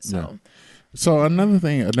control it. So Yeah. So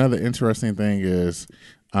another interesting thing is,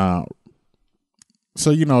 they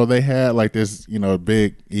had like this,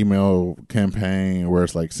 big email campaign where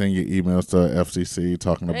it's like send your emails to FCC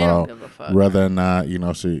talking They don't about give a fuck. whether or not,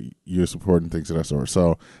 you're supporting things of that sort.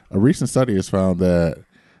 So a recent study has found that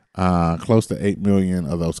close to 8 million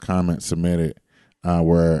of those comments submitted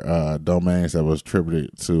were domains that was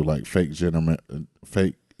attributed to like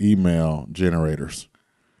fake email generators.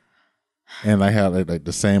 And they had like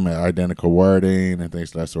the same identical wording and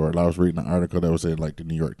things of that sort. I was reading an article that was in like the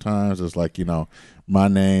New York Times. It's like, my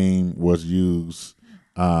name was used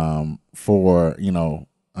for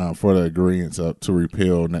the agreement to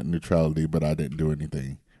repeal net neutrality, but I didn't do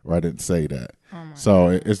anything, or I didn't say that. So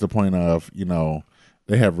it's the point of,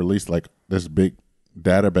 they have released like this big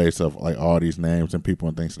database of like all these names and people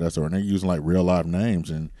and things of that sort. And they're using like real live names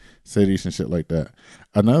and cities and shit like that.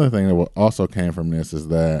 Another thing that also came from this is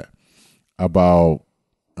that about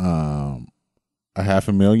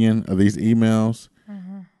 500,000 of these emails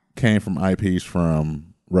came from IPs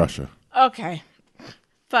from Russia. okay,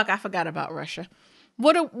 fuck, I forgot about Russia.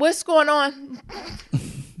 What's going on? I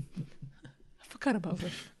forgot about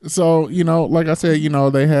Russia. So, like I said,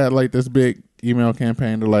 they had like this big email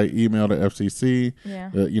campaign to like email the FCC,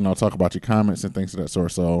 talk about your comments and things of that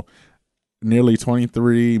sort. So nearly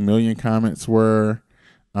 23 million comments were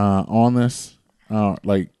on this,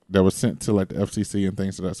 that was sent to like the FCC and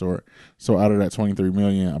things of that sort. So out of that 23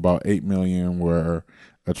 million, about 8 million were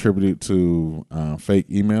attributed to fake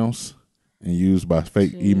emails and used by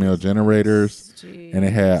fake email generators. And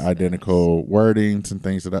it had identical wordings and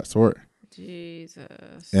things of that sort.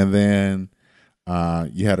 Jesus. And then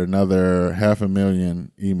you had another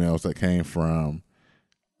 500,000 emails that came from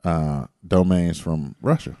domains from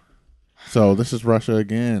Russia. So this is Russia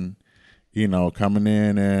again, coming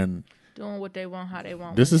in and Doing what they want, how they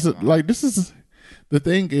want. this when is they want. like, this is the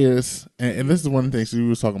thing is, and this is one of the things we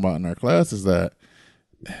was talking about in our class, is that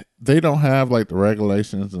they don't have like the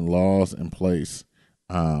regulations and laws in place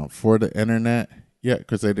for the internet yet,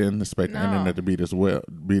 because they didn't expect the internet to be this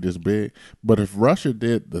big. But if Russia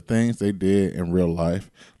did the things they did in real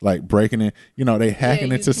life, like breaking it, they hacking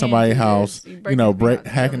you into can't somebody's do house, this. You break into people's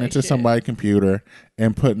house, hacking stealing into shit. somebody's computer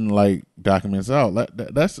and putting like documents out.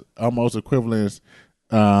 That's almost equivalent as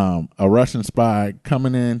a Russian spy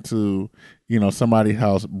coming into, somebody's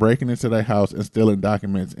house, breaking into their house and stealing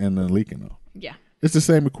documents and then leaking them. Yeah. It's the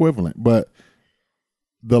same equivalent, but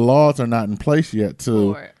the laws are not in place yet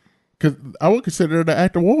For it. because I would consider it an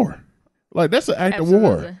act of war. Like, that's an act of Absolutely,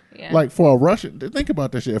 war. yeah. Like, for a Russian, think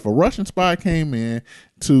about that shit. If a Russian spy came in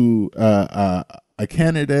to a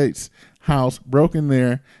candidate's house, broke in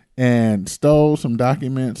there, and stole some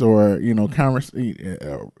documents or,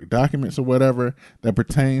 documents or whatever that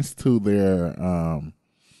pertains to their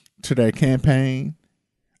campaign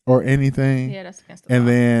or anything, Yeah, that's against the and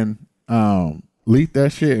law. then leak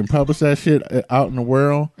that shit and publish that shit out in the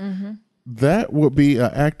world, that would be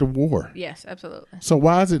an act of war. Yes, absolutely. So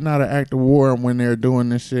why is it not an act of war when they're doing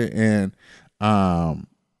this shit and, trying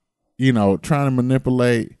to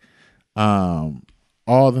manipulate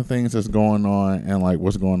all the things that's going on and like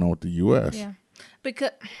what's going on with the U.S.? Yeah,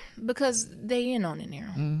 because they in on it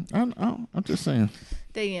now. I'm just saying.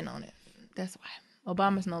 They in on it. That's why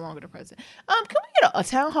Obama's no longer the president. Can we get a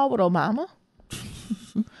town hall with Obama?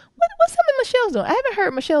 What's him and Michelle's doing? I haven't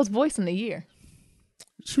heard Michelle's voice in a year.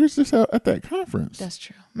 She was just at that conference. That's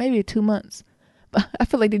true. Maybe 2 months. But I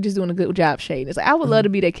feel like they're just doing a good job shading. It's like, I would love to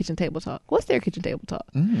be their kitchen table talk. What's their kitchen table talk?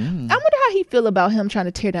 I wonder how he feel about him trying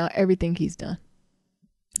to tear down everything he's done.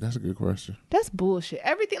 That's a good question. That's bullshit.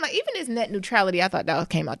 Everything, like even his net neutrality, I thought that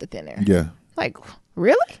came out the thin air. Yeah. Like,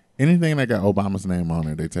 really? Anything that got Obama's name on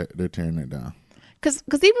it, they're tearing it down. Because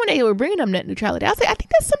even when they were bringing up net neutrality, I was like, I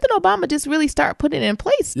think that's something Obama just really started putting in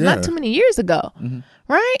place not too many years ago.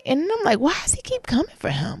 Right? And I'm like, why does he keep coming for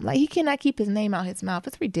him? Like, he cannot keep his name out his mouth.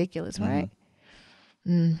 It's ridiculous, right?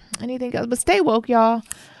 Anything else? But stay woke, y'all.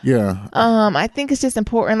 Yeah. I think it's just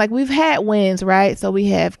important. Like, we've had wins, right? So we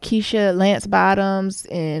have Keisha Lance Bottoms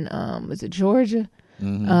in, is it Georgia?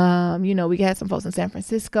 We had some folks in San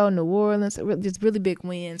Francisco, New Orleans, just really big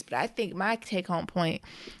wins. But I think my take home point,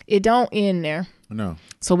 it don't end there. No.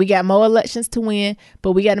 So we got more elections to win,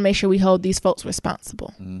 but we got to make sure we hold these folks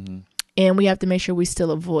responsible. And we have to make sure we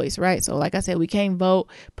still a voice, right? So like I said, we can't vote,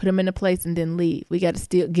 put them in a place and then leave. We got to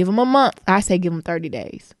still give them a month. I say give them 30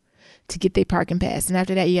 days to get their parking pass. And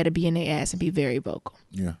after that, you got to be in their ass and be very vocal.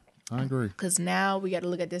 Yeah, I agree. Because now we got to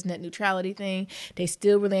look at this net neutrality thing. They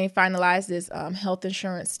still really ain't finalized this health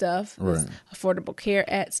insurance stuff, this Affordable Care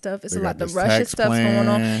Act stuff. It's a lot of Russia stuff going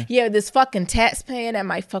on. Yeah, this fucking tax plan that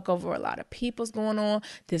might fuck over a lot of people's going on.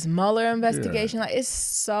 This Mueller investigation, like it's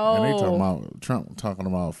so. And they talking about Trump talking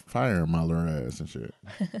about firing Mueller ass and shit.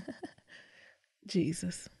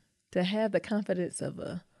 Jesus, to have the confidence of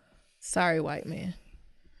a sorry white man.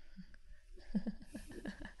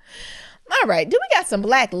 All right, do we got some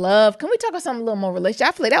black love? Can we talk about something a little more relationship?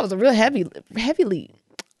 I feel like that was a real heavily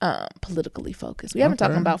politically focused. We haven't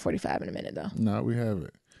talked about 45 in a minute, though. No, we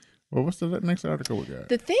haven't. Well, what's the next article we got?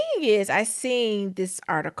 The thing is, I seen this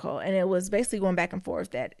article, and it was basically going back and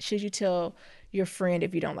forth that should you tell your friend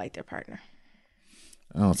if you don't like their partner?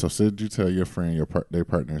 Oh, so should you tell your friend their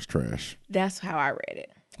partner is trash? That's how I read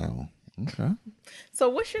it. Oh, okay. So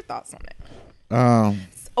what's your thoughts on it?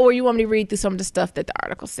 Or you want me to read through some of the stuff that the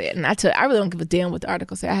article said? And I really don't give a damn what the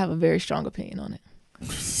article said. I have a very strong opinion on it.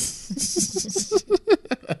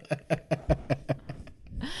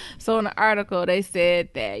 So in the article, they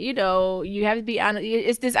said that, you have to be honest.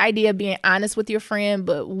 It's this idea of being honest with your friend,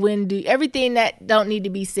 but everything that don't need to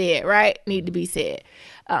be said, right, need to be said.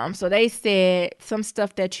 So they said some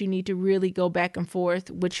stuff that you need to really go back and forth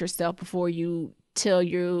with yourself before you tell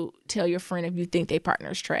your friend if you think their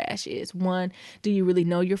partner is trash is: one, do you really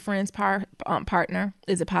know your friend's partner?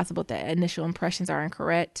 Is it possible that initial impressions are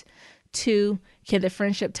incorrect? 2, can the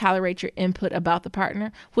friendship tolerate your input about the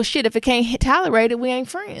partner? Well, shit, if it can't tolerate it, we ain't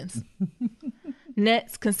friends.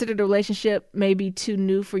 Next, consider the relationship maybe too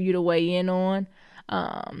new for you to weigh in on.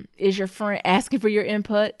 Is your friend asking for your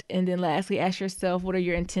input? And then lastly, ask yourself, what are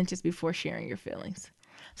your intentions before sharing your feelings?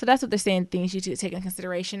 So that's what they're saying, things you should take in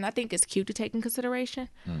consideration. I think it's cute to take in consideration.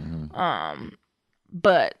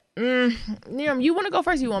 But, you want to go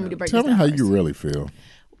first or you want me to break this down? Tell me how first? you really feel.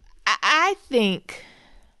 I think,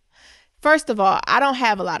 first of all, I don't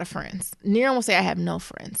have a lot of friends. Niram will say I have no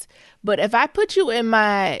friends. But if I put you in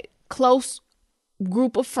my close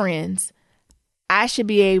group of friends, I should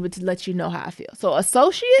be able to let you know how I feel. So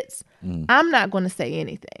associates, I'm not going to say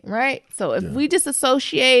anything, right? So if we just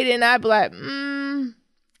associate and I be like,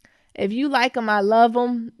 if you like them, I love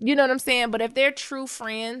them. You know what I'm saying? But if they're true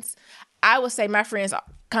friends, I would say my friends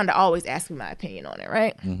kind of always ask me my opinion on it,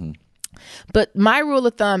 right? But my rule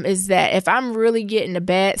of thumb is that if I'm really getting a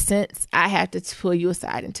bad sense, I have to pull you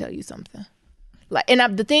aside and tell you something.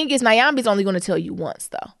 The thing is, Nyambi's only going to tell you once,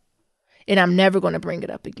 though. And I'm never going to bring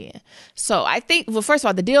it up again. So I think, well, first of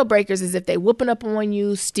all, the deal breakers is if they whooping up on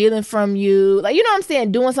you, stealing from you, like, you know what I'm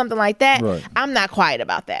saying, doing something like that. Right. I'm not quiet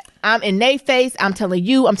about that. I'm in their face. I'm telling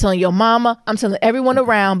you. I'm telling your mama. I'm telling everyone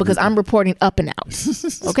around because I'm reporting up and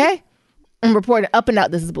out. Okay? I'm reporting up and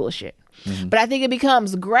out. This is bullshit. But I think it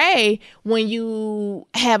becomes gray when you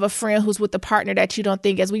have a friend who's with a partner that you don't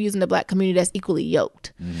think, as we use in the Black community, that's equally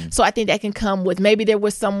yoked. So I think that can come with, maybe there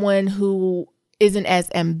was someone who isn't as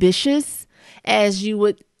ambitious as you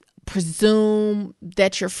would presume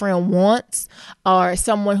that your friend wants, or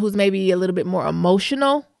someone who's maybe a little bit more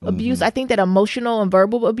emotional abuse. I think that emotional and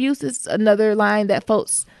verbal abuse is another line that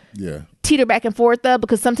folks teeter back and forth of,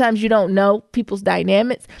 because sometimes you don't know people's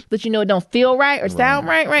dynamics, but you know it don't feel right or sound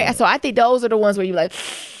right. So I think those are the ones where you're like,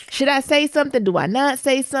 should I say something? Do I not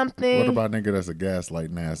say something? What about nigga that's a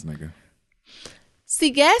gaslighting ass nigga?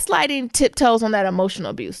 See, gaslighting tiptoes on that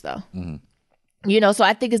emotional abuse though. You know, so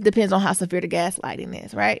I think it depends on how severe the gaslighting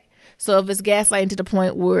is, right? So if it's gaslighting to the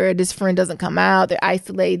point where this friend doesn't come out, they're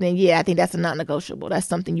isolated, then yeah, I think that's a non-negotiable. That's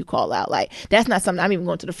something you call out. Like, that's not something I'm even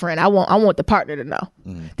going to the friend. I want the partner to know.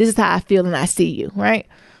 This is how I feel and I see you, right?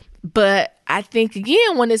 But I think,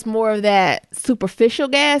 again, when it's more of that superficial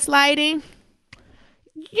gaslighting,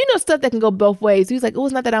 you know, stuff that can go both ways. He's like, oh,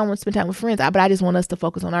 it's not that I don't want to spend time with friends, but I just want us to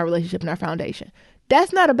focus on our relationship and our foundation.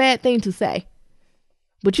 That's not a bad thing to say.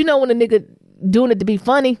 But you know, when a nigga doing it to be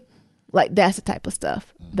funny, like, that's the type of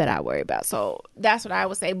stuff that I worry about. So that's what I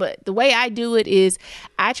would say. But the way I do it is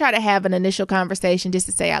I try to have an initial conversation just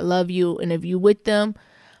to say I love you. And if you with them,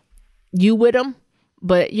 you with them.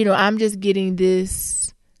 But, you know, I'm just getting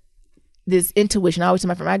this intuition. I always tell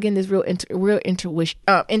my friend, I'm getting this real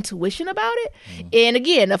intuition about it. And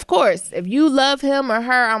again, of course, if you love him or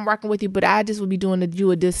her, I'm working with you. But I just would be doing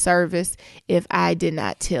you a disservice if I did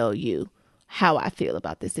not tell you how I feel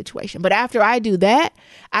about this situation. But after I do that,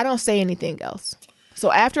 I don't say anything else.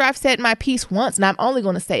 So after I've said my piece once, and I'm only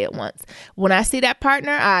going to say it once, when I see that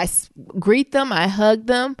partner, I greet them, I hug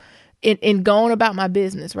them, and going about my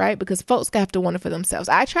business, right? Because folks have to want it for themselves.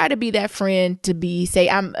 I try to be that friend to say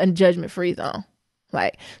I'm a judgment-free zone.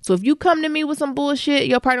 Like, so if you come to me with some bullshit,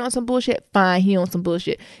 your partner on some bullshit, fine, he on some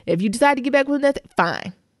bullshit. If you decide to get back with nothing,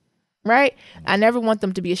 fine. Right? I never want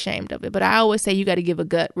them to be ashamed of it. But I always say you got to give a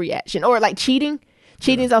gut reaction. Or like cheating.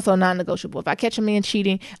 Cheating is also non-negotiable. If I catch a man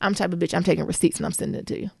cheating, I'm the type of bitch, I'm taking receipts and I'm sending it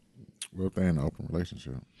to you. Well, if they're in an open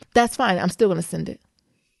relationship. That's fine. I'm still going to send it.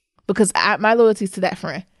 Because my loyalty is to that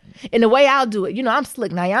friend. And the way I'll do it, you know, I'm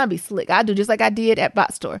slick. Now, y'all be slick. I do just like I did at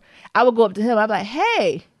Bot Store. I would go up to him. I'd be like,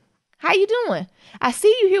 hey, how you doing? I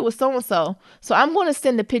see you here with so-and-so. So I'm going to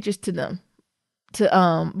send the pictures to them.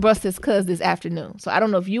 To Russ's cuz this afternoon. So I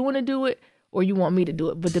don't know if you want to do it or you want me to do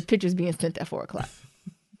it, but the picture's being sent at 4:00.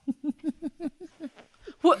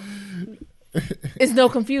 What? It's no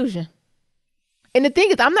confusion. And the thing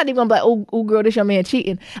is, I'm not even gonna be like, oh girl, this your man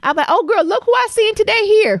cheating. I'm like, oh girl, look who I seen today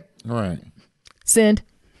here. All right. Send.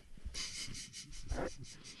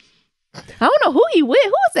 I don't know who he with. Who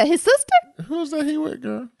is that? His sister? Who's that he with,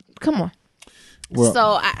 girl? Come on. Well,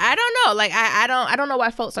 so I don't know. Like I don't know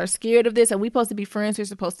why folks are scared of this. And we supposed to be friends. We're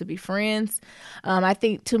supposed to be friends. I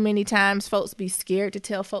think too many times folks be scared to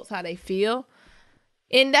tell folks how they feel.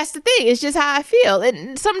 And that's the thing. It's just how I feel.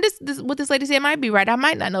 And some of this what this lady said might be right. I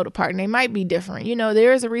might not know the partner. They might be different. You know,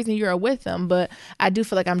 there is a reason you're with them. But I do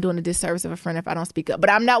feel like I'm doing a disservice of a friend if I don't speak up. But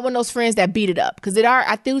I'm not one of those friends that beat it up. Because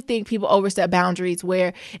I do think people overstep boundaries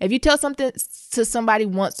where if you tell something to somebody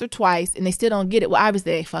once or twice and they still don't get it, well,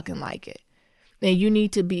 obviously they fucking like it. Then you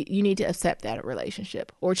need to accept that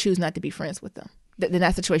relationship or choose not to be friends with them. Then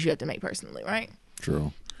that's the choice you have to make personally, right?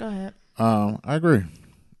 True. Go ahead. I agree.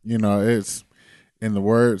 You know, it's in the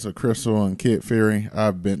words of Crystal and Kid Fury.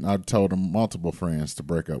 I've told them multiple friends to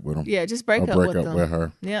break up with them. Yeah, just break up with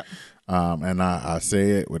her. Yep. And I say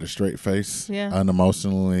it with a straight face,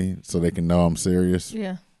 unemotionally, so they can know I'm serious.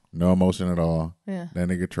 Yeah. No emotion at all. Yeah. That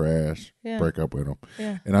nigga trash. Yeah. Break up with him.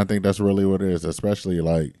 Yeah. And I think that's really what it is, especially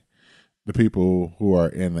like the people who are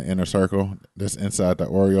in the inner circle that's inside the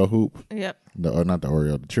Oreo hoop. Yep. Not the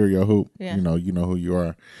Oreo, the Cheerio hoop. Yeah. You know who you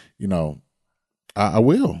are. You know, I'll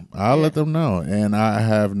let them know. And I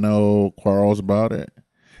have no quarrels about it.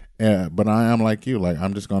 Yeah, but I am like you. Like,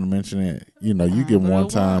 I'm just going to mention it. You know, you give them one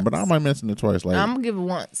time, but I might mention it twice. Like, I'm going to give it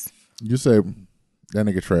once. You say, that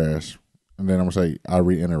nigga trash. And then I'm going to say, I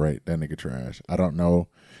reiterate, that nigga trash. I don't know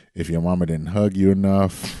if your mama didn't hug you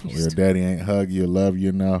enough, or your daddy ain't hug you, love you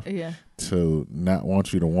enough to not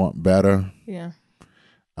want you to want better. Yeah.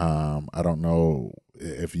 I don't know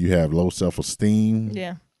if you have low self-esteem.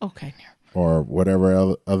 Yeah. Okay. Or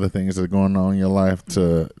whatever other things that are going on in your life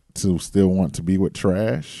to still want to be with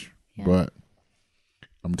trash. Yeah. But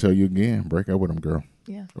I'm going to tell you again, break up with them, girl.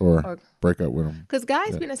 Yeah. Or break up with them. Because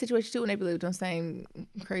guys be in a situation too when they believe them same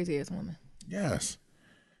crazy ass woman. Yes.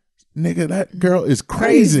 Nigga, that girl is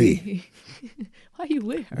crazy. Why you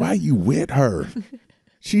with her? Why you with her?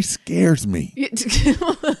 She scares me.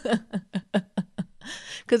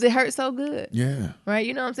 because it hurts so good. Yeah. Right?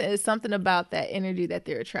 You know what I'm saying? It's something about that energy that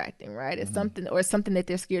they're attracting, right? It's something, or it's something that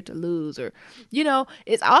they're scared to lose, or, you know,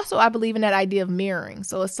 it's also, I believe in that idea of mirroring.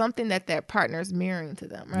 So it's something that their partner is mirroring to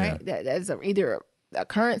them, right? Yeah. That is either a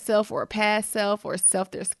current self or a past self or a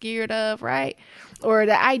self they're scared of, right? Or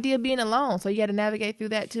the idea of being alone. So you got to navigate through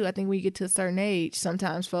that too. I think when you get to a certain age,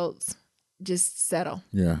 sometimes folks just settle.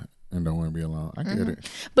 Yeah. And don't want to be alone. I get it.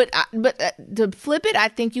 But to flip it, I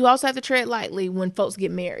think you also have to tread lightly when folks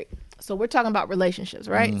get married. So we're talking about relationships,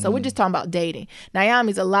 right? So we're just talking about dating.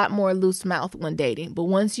 Naomi's a lot more loose mouth when dating. But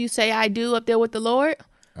once you say I do up there with the Lord,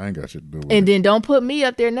 I ain't got shit to do with and it. then don't put me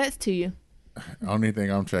up there next to you. Only thing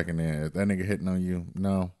I'm checking in is that nigga hitting on you.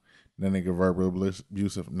 No. That nigga verbal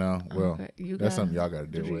abusive. No. Well, Okay, that's something y'all got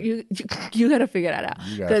to deal with. You got to figure that out.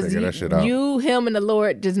 You got to figure that shit out. You, him, and the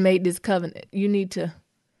Lord just made this covenant. You need to,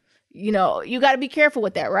 you know, you got to be careful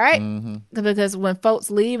with that, right? Because when folks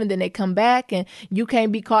leave and then they come back, and you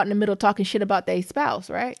can't be caught in the middle talking shit about their spouse,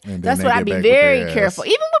 right? And That's then what they I'd be get back with very their careful. ass.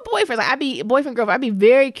 Even with boyfriends, like boyfriend, girlfriend, I'd be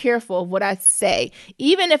very careful of what I say.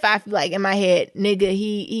 Even if I feel like in my head, nigga,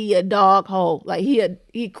 he a dog hole, like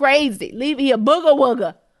he crazy, he a booger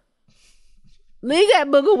wooger. Leave that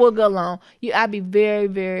booger wooger alone. I'd be very,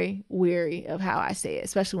 very weary of how I say it,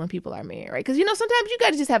 especially when people are married, right? Because, you know, sometimes you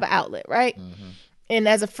got to just have an outlet, right? And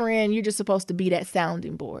as a friend, you're just supposed to be that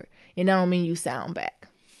sounding board. And I don't mean you sound back.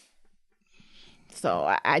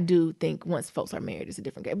 So I do think once folks are married, it's a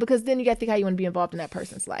different game. Because then you got to think how you want to be involved in that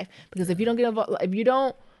person's life. Because if you don't get involved, if you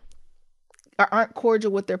don't, or aren't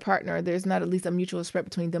cordial with their partner, there's not at least a mutual respect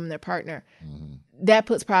between them and their partner. That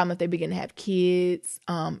puts problem if they begin to have kids,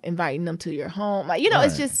 inviting them to your home. Like, you know,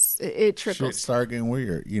 it's just, it trickles. Shit start getting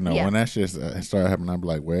weird. You know, Yeah. when that shit started happening, I'd be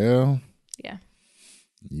like, well, Yeah.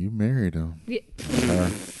 you married him. Yeah.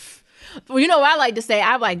 Well, you know what I like to say?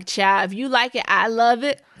 I like, child, if you like it, I love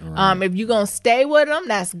it. If you're going to stay with them,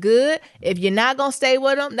 that's good. If you're not going to stay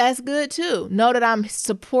with them, that's good too. Know that I'm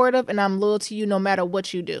supportive and I'm loyal to you no matter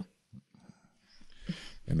what you do.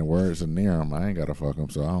 In the words of Nerum, I ain't got to fuck him,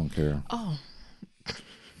 so I don't care. Oh.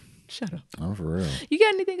 Shut up. I'm for real. You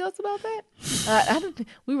got anything else about that? I don't think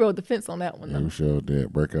we rode the fence on that one, Yeah, though. we sure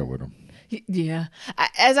did. Break up with him. Yeah.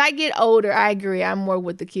 As I get older, I agree. I'm more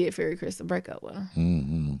with the kid fairy crystal. Break up with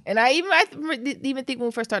him. And I even think when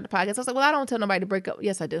we first started the podcast, I was like, well, I don't tell nobody to break up.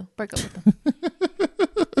 Yes, I do. Break up with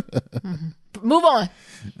them. Move on.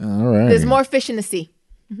 All right. There's more fish in the sea.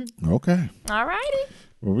 Okay. All righty.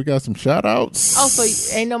 Well, we got some shout outs. Oh,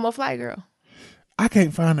 so ain't no more Fly Girl. I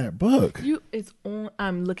can't find that book. It's on.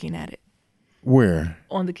 I'm looking at it Where?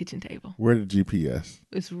 on the kitchen table. Where the GPS?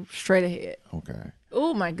 It's straight ahead. Okay.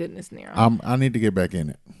 Oh my goodness, Nero. I need to get back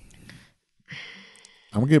in it.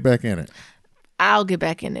 I'm going to get back in it. I'll get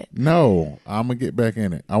back in it. No, I'm going to get back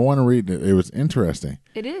in it. I want to read it. It was interesting.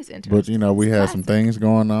 It is interesting. But, you know, we had some things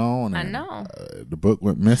going on. I And, know. the book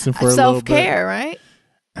went missing for a little bit. Self-care, right?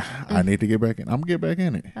 I need to get back in. I'm going to get back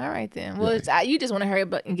in it. All right, then. Well, you just want to hurry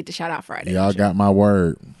up and get the shout out Friday. Y'all got my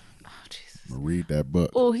word. Oh, Jesus. I'm going to read that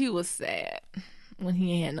book. Oh, he was sad when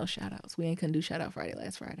he ain't had no shout outs. We ain't couldn't do shout out Friday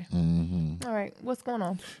last Friday. All right, what's going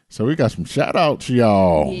on? So we got some shout outs,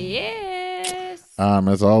 y'all. Yes.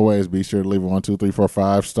 As always, be sure to leave a 1, 2, 3, 4,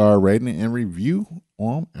 5-star rating and review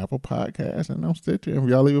on Apple Podcasts and on Stitcher. If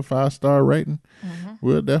y'all leave a 5-star rating,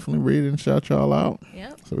 we'll definitely read it and shout y'all out.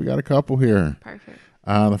 Yep. So we got a couple here. Perfect.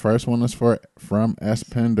 The first one is from S.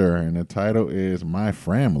 Pender, and the title is My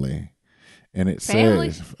Family. And it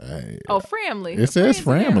Family? says... Family. It says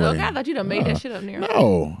family. Okay, I thought you done made that shit up, Nero.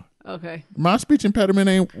 No. Okay. My speech impediment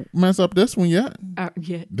ain't mess up this one yet.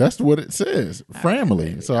 Yeah. That's what it says.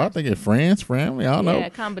 Family. So I think it's friends, family. I don't know. Yeah,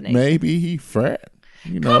 combination. Maybe he frat.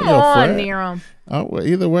 You know, Come yo, on, frat. Nero. Oh, well,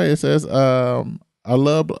 either way, it says I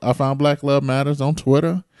found Black Love Matters on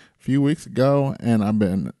Twitter a few weeks ago, and I've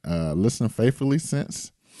been listening faithfully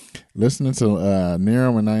since. Listening to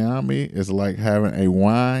Nero and Naomi is like having a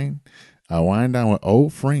wine down with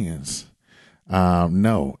old friends.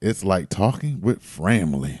 No, it's like talking with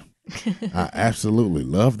family. I absolutely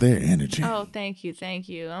love their energy. Oh, thank you.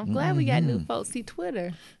 I'm glad we got new folks. See,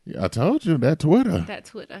 Twitter. Yeah, I told you that Twitter. That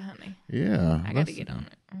Twitter, honey. Yeah. I got to get on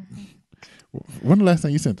it. When the last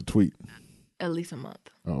time you sent the tweet? At least a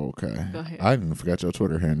month. Oh, okay. Go ahead. I didn't forget your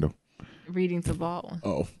Twitter handle. Reading to Baldwin.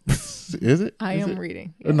 Oh, is it? I Is am it?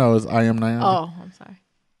 reading. No, it's I am Naomi. Oh, I'm sorry.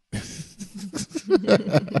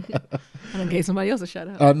 I done gave somebody else a shout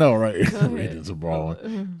out. I know, right? ahead. Reading to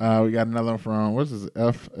Baldwin. We got another one from what's this?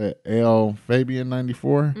 L Fabian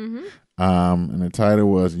 94. And the title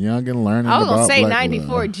was Young and Learning. I was About gonna say Black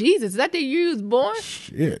 94. Love. Jesus, is that the year you was born?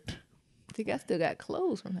 Shit. I think I still got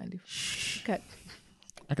clothes from 94. Got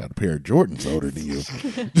I got a pair of Jordans older than you.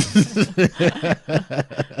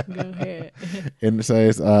 Go ahead. And it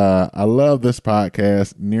says, I love this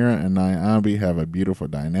podcast. Nira and Nyambi have a beautiful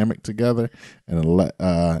dynamic together. And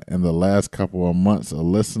in the last couple of months of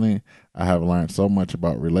listening, I have learned so much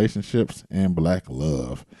about relationships and black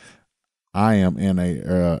love. I am in my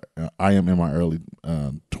early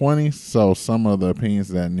 20s, so some of the opinions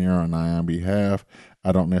that Nira and Nyambi have,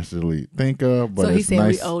 I don't necessarily think of. But so he it's said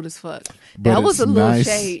nice, we old as fuck. but That was a it's little nice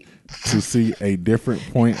shade. to see a different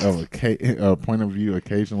point of view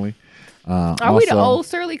occasionally. Are we the old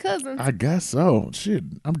surly cousins? I guess so. Shit,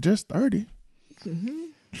 I'm just 30.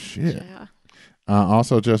 Shit. Yeah.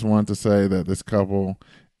 Also, just wanted to say that this couple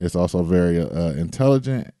is also very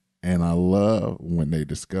intelligent, and I love when they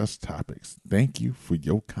discuss topics. Thank you for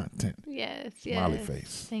your content. Yes. Smiley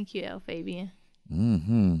face. Thank you, El Fabian.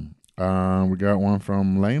 We got one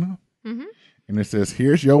from Lena, and it says,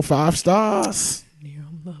 "Here's your 5 stars." Nira,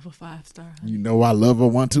 love a 5-star. You know I love a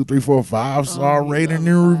 1, 2, 3, 4, 5-star you rating love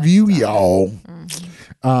and a review, 5-star.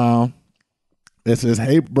 y'all. It says,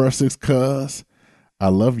 "Hey, Brussels cuz, I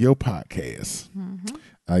love your podcast.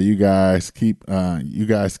 You guys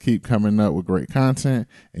keep coming up with great content,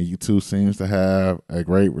 and you two seems to have a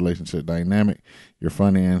great relationship dynamic. You're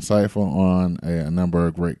funny and insightful on a number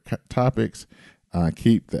of great topics.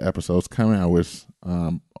 Keep the episodes coming. I wish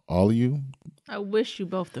all of you." I wish you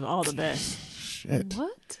both all the best. Shit.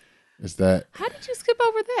 What? Is that, How did you skip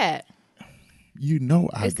over that? you know,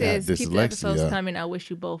 I It got says, keep the episodes dyslexia. coming. I wish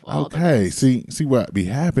you both all the Okay, best. see what be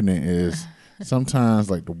happening is sometimes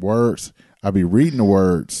like the words, I be reading the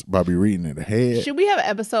words, but I be reading it ahead. Should we have an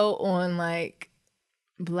episode on like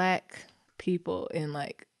black people and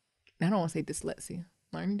like, I don't want to say dyslexia,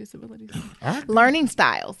 learning disabilities, learning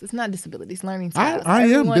styles. It's not disabilities, learning styles. I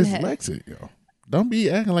am Everyone dyslexic, yo. Don't be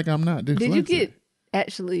acting like I'm not dyslexic. Did you get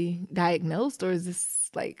actually diagnosed, or is this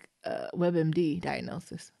like a WebMD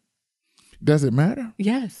diagnosis? Does it matter?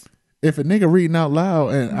 Yes. If a nigga reading out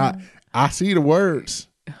loud and I see the words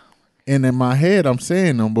and in my head I'm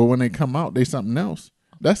saying them, but when they come out, they something else.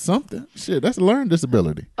 That's something. Shit, that's a learning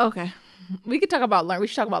disability. Okay. We could talk about we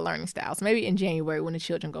should talk about learning styles. Maybe in January when the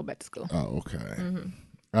children go back to school. Oh,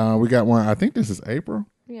 okay. We got one. I think this is April.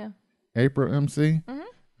 Yeah. April MC.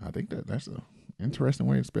 I think that's a interesting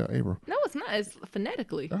way to spell April. No, it's not. It's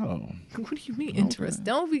phonetically. Oh. What do you mean interesting?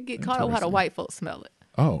 Don't we get caught up how the white folks smell it?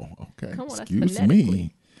 Oh, okay. Come on, that's Excuse phonetically.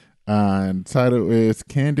 me. And the title is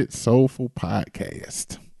Candid Soulful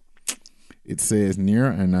Podcast. It says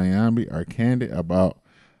Nira and Nyambi are candid about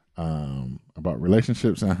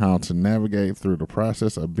relationships and how to navigate through the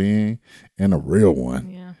process of being in a real one.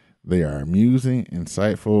 Yeah. They are amusing,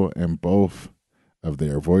 insightful, and both of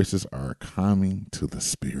their voices are calming to the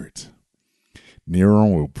spirit. Nero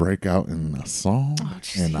will break out in a song,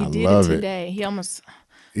 and I He love did it. today. He almost.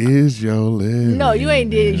 Is your living? No, you ain't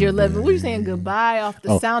did your living. What you saying goodbye off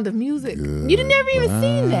the Sound of Music? You didn't never even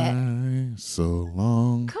seen that. Goodbye, so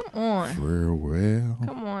long. Come on. Farewell.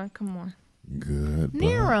 Come on. Goodbye.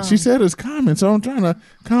 Nero. She said it's calming, so I'm trying to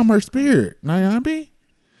calm her spirit. Nyambi.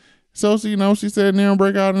 So she said Nero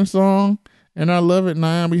break out in a song, and I love it.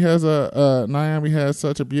 Nyambi has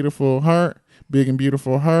such a beautiful heart, big and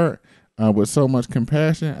beautiful heart, with so much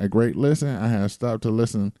compassion. A great listen. I have stopped to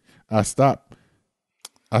listen. I stopped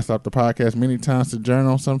the podcast many times to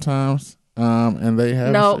journal sometimes, and they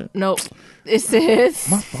have No. It says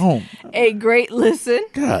my phone. a great listen.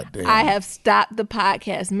 God damn. I have stopped the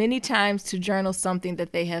podcast many times to journal something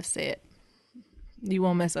that they have said. You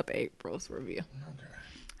won't mess up April's review.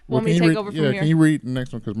 Want me to take over from here? Can you read the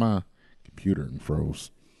next one? Because my computer froze.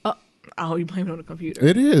 Oh, you blame it on the computer.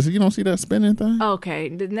 It is. You don't see that spinning thing? Okay,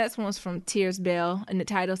 the next one's from Tears Bell, and the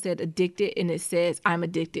title said "Addicted," and it says "I'm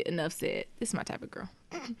addicted." Enough said. This is my type of girl.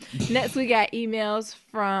 Next, we got emails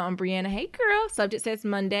from Brianna. Hey, girl. Subject says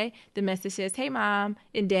Monday. The message says, "Hey, mom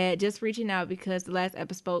and dad, just reaching out because the last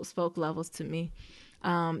episode spoke levels to me."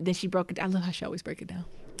 Then she broke it down. I love how she always break it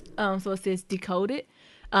down. So it says Decoded.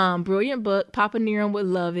 Brilliant book. Papa Nerum would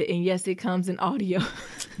love it, and yes, it comes in audio.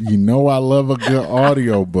 You know I love a good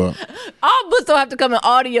audio book. All books don't have to come in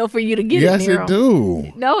audio for you to get Yes, it. it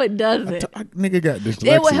do. No, it doesn't. Nigga got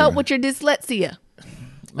dyslexia. It will help with your dyslexia.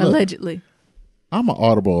 Allegedly. I'm an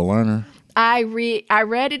Audible learner. I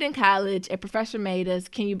read it in college. A professor made us.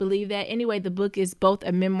 Can you believe that? Anyway, the book is both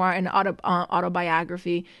a memoir and an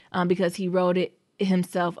autobiography because he wrote it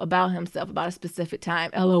himself, about a specific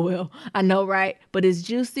time. LOL. I know, right? But it's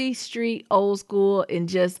juicy, street, old school, and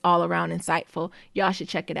just all around insightful. Y'all should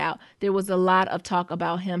check it out. There was a lot of talk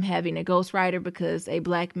about him having a ghostwriter because a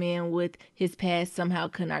black man with his past somehow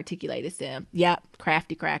couldn't articulate his sim. Yep.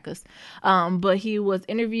 crafty crackers. But he was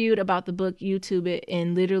interviewed about the book YouTube It,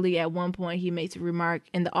 and literally at one point he makes a remark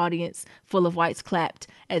and the audience full of whites clapped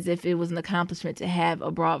as if it was an accomplishment to have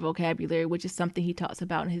a broad vocabulary, which is something he talks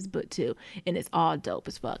about in his book too, and it's all dope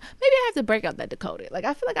as fuck. Maybe I have to break out that Decoded. Like,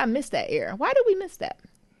 I feel like I missed that era. Why did we miss that?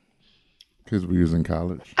 Because we was in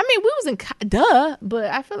college. I mean, we was in but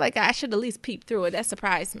I feel like I should at least peep through it. That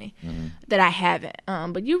surprised me that I haven't.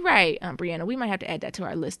 But you're right, Brianna. We might have to add that to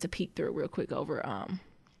our list to peep through real quick over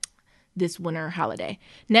this winter holiday.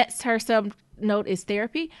 Next, her sub note is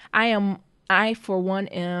therapy. I for one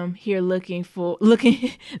am here looking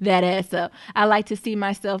that ass up. I like to see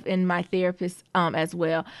myself in my therapist as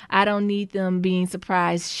well. I don't need them being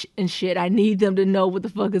surprised and shit. I need them to know what the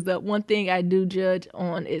fuck is up. One thing I do judge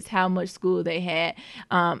on is how much school they had.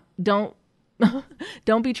 Don't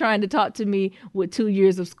be trying to talk to me with 2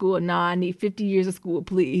 years of school. Nah, I need 50 years of school,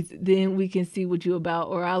 please. Then we can see what you about.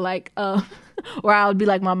 Or I'll be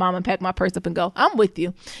like my mom and pack my purse up and go. I'm with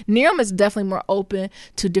you. Niram is definitely more open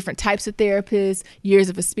to different types of therapists, years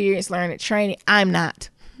of experience, learning, training. I'm not.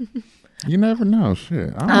 You never know.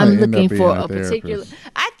 Shit. I'm looking for a particular.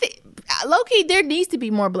 I think low-key, there needs to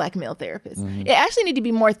be more black male therapists. It actually need to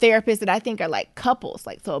be more therapists that I think are like couples.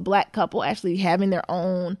 Like, so a black couple actually having their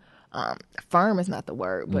own firm is not the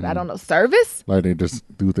word, but I don't know, service? Like they just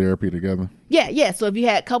do therapy together? Yeah. So if you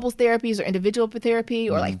had couples therapies or individual therapy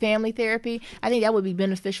or like family therapy, I think that would be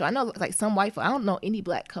beneficial. I know like some white folk, I don't know any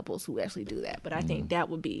black couples who actually do that, but I think that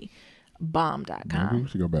would be bomb.com. Maybe we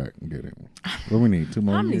should go back and get it. What we need? 2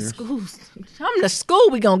 more How many years? schools? How many school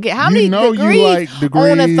we gonna get? How You many know degrees, you like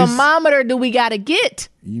degrees. on a thermometer do we gotta get?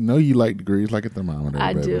 You know you like degrees like a thermometer.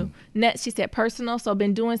 I baby. do. Next, she said personal. So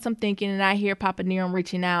been doing some thinking and I hear Papa Niram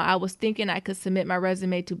reaching out. I was thinking I could submit my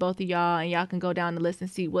resume to both of y'all and y'all can go down the list and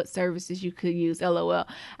see what services you could use. LOL.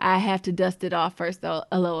 I have to dust it off first though.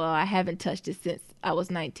 LOL. I haven't touched it since I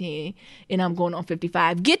was 19 and I'm going on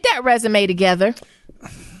 55. Get that resume together.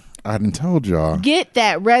 I done told y'all. Get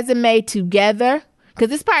that resume together.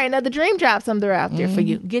 Because it's probably another dream job somewhere out there for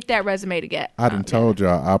you. Get that resume together. I done told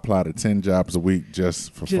y'all I apply to 10 jobs a week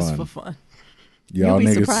just for fun. You'll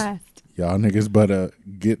be surprised. Y'all niggas better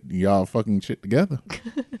get y'all fucking shit together.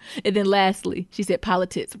 And then lastly, she said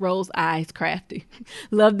politics, rolls eyes, crafty.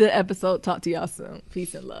 Love the episode. Talk to y'all soon.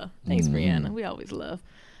 Peace and love. Thanks, Brianna. We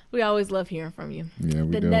always love hearing from you. Yeah,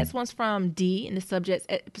 we The do. next one's from D, and the subject's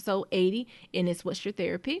episode 80, and it's What's Your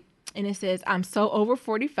Therapy? And it says, I'm so over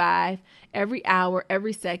 45. Every hour,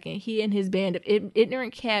 every second, he and his band of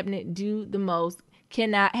ignorant cabinet do the most.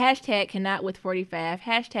 Cannot with 45.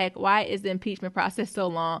 Hashtag, why is the impeachment process so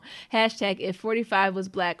long? Hashtag, if 45 was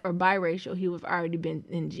black or biracial, he would have already been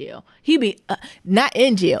in jail. He'd be not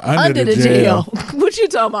in jail, under the jail. What you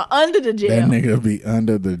talking about? Under the jail. That nigga be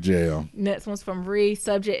under the jail. Next one's from Ree.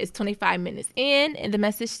 Subject is 25 minutes in, and the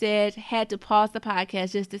message said, had to pause the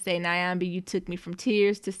podcast just to say, Nyambi, you took me from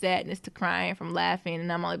tears to sadness to crying, from laughing, and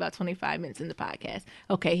I'm only about 25 minutes in the podcast.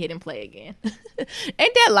 Okay, hit and play again.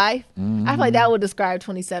 Ain't that life? I feel like that would describe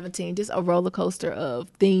 2017, just a roller coaster of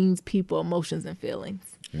things, people, emotions, and feelings.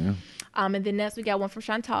 Yeah. And then next we got one from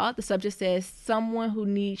Chantal. The subject says, someone who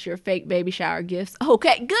needs your fake baby shower gifts.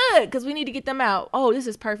 Okay, good, because we need to get them out. Oh, this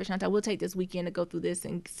is perfect, Chantal. We'll take this weekend to go through this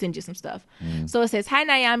and send you some stuff. So it says, hi,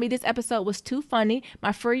 Nyambi. This episode was too funny.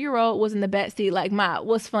 My 4-year-old was in the backseat like, Ma,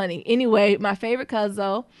 what's funny? Anyway, my favorite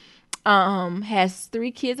cousin has 3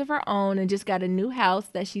 kids of her own and just got a new house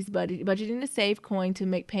that she's budgeting to save coin to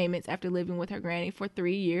make payments after living with her granny for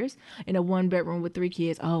 3 years in a 1-bedroom with 3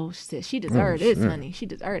 kids. Oh, she deserved this, honey. She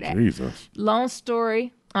deserved that. Jesus. Long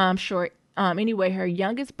story short. Anyway, her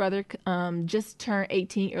youngest brother just turned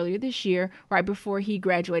 18 earlier this year, right before he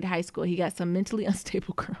graduated high school. He got some mentally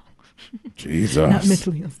unstable girl. Jesus. Not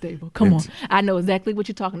mentally unstable. Come on. I know exactly what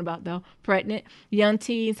you're talking about, though. Pregnant. Young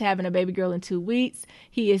teens having a baby girl in 2 weeks.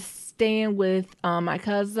 He is staying with my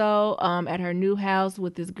cousin at her new house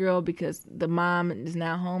with this girl because the mom is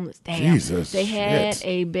now homeless. Damn. Jesus. They had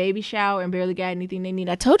a baby shower and barely got anything they need.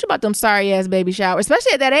 I told you about them sorry-ass baby showers,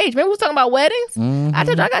 especially at that age. Remember we was talking about weddings? I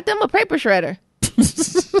told you I got them a paper shredder.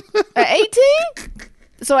 At 18?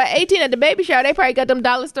 So at 18 at the baby shower, they probably got them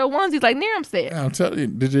dollar store onesies like Niram said. I'm telling you,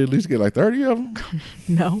 did you at least get like 30 of them?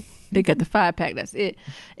 No, they got the 5-pack. That's it.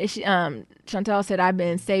 And Chantal said, I've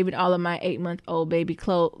been saving all of my 8-month-old baby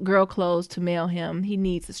girl clothes to mail him. He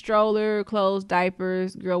needs a stroller, clothes,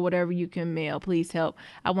 diapers, girl, whatever you can mail. Please help.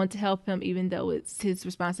 I want to help him even though it's his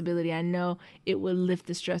responsibility. I know it would lift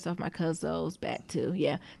the stress off my cousin's back too.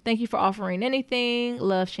 Yeah. Thank you for offering anything.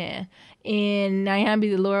 Love, Shan. And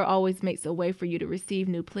Nyambi, the Lord always makes a way for you to receive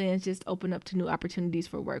new plans. Just open up to new opportunities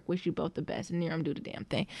for work. Wish you both the best. And Niram, do the damn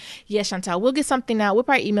thing. Yeah, Chantal, we'll get something out. We'll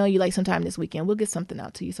probably email you like sometime this weekend. We'll get something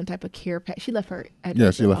out to you, some type of care pack. She left her address.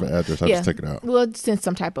 Yeah, she left her address. I'll just take it out. We'll send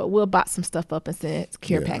some type of, we'll box some stuff up and send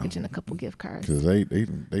care package and a couple gift cards. Because they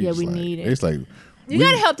yeah, we need it. It's like, you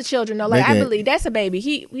gotta help the children though. Like I believe that's a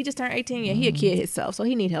baby. We just turned 18. Yeah, he a kid himself, so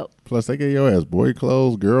he need help. Plus, they get your ass boy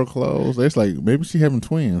clothes, girl clothes. It's like maybe she having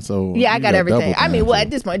twins. So yeah, I got everything. I mean, well, at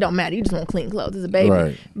this point, it don't matter. You just want clean clothes as a baby.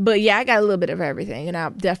 Right. But yeah, I got a little bit of everything, and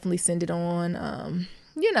I'll definitely send it on.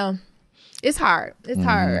 You know, it's hard. It's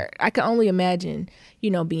hard. I can only imagine, you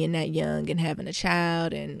know, being that young and having a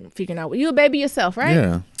child and figuring out you a baby yourself, right?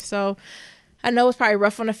 Yeah. So I know it's probably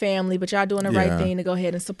rough on the family, but y'all doing the right thing to go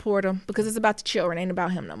ahead and support him because it's about the children, ain't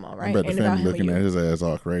about him no more, right? I bet the ain't family looking at his ass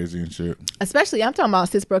all crazy and shit. Especially, I'm talking about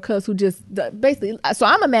sis bro cuz who just basically. So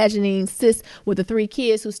I'm imagining sis with the 3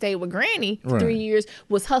 kids who stayed with Granny for 3 years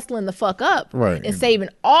was hustling the fuck up and saving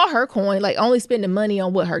all her coin, like only spending money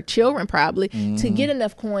on what her children probably to get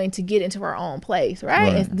enough coin to get into her own place,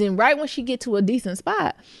 right? And then right when she get to a decent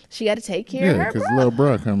spot, she got to take care of her because little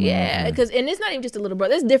bro coming. Yeah, because and it's not even just a little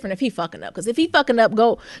brother. It's different if he fucking up. Because if he fucking up,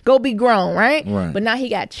 go be grown, right? But now he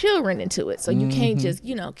got children into it, so you can't just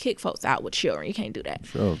kick folks out with children. You can't do that.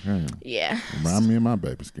 Sure can. Yeah. Remind me of my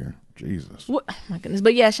baby scare. Jesus. What? Oh my goodness.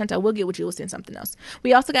 But yeah, Chantal, we'll get with you. We'll send something else.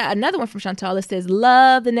 We also got another one from Chantal that says,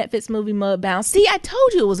 love the Netflix movie Mudbound. See, I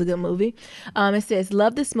told you it was a good movie. It says,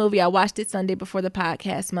 love this movie. I watched it Sunday before the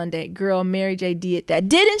podcast Monday. Girl, Mary J did that.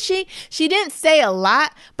 Didn't she? She didn't say a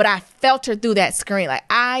lot, but I felt her through that screen. Like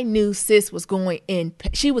I knew sis was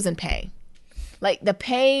she was in pain. Like the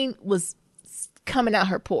pain was coming out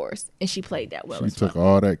her pores, and she played that well. She took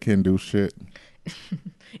all that can do shit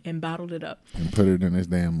and bottled it up and put it in this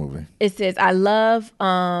damn movie. It says, I love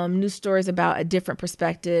news stories about a different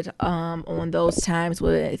perspective on those times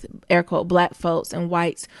with air quote black folks and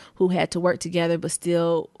whites who had to work together but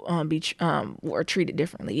still were treated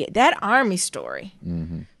differently. Yeah, that army story,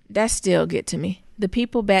 that still get to me. The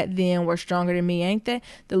people back then were stronger than me, ain't they?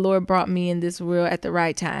 The Lord brought me in this world at the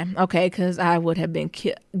right time. Okay, because I would have been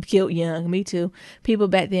killed young. Me too. People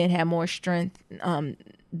back then had more strength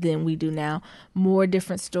than we do now. More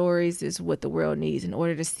different stories is what the world needs in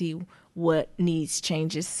order to see what needs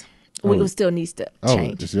changes. It still needs to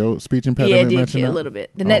change. Is your speech impediment? Yeah, it did a little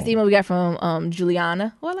bit. The next email we got from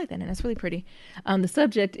Juliana. Oh, I like that name. That's really pretty. The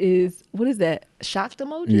subject is, what is that? Shocked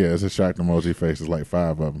emoji? Yeah, it's a shocked emoji face. It's like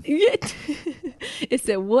 5 of them. Yeah. It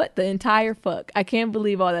said, what the entire fuck? I can't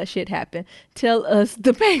believe all that shit happened. Tell us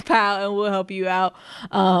the PayPal and we'll help you out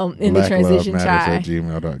in the transition time.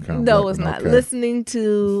 BlackLoveMatters@gmail.com. No, it's not. Okay. Listening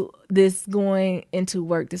to this going into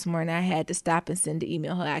work this morning, I had to stop and send the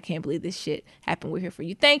email. I can't believe this shit happened. We're here for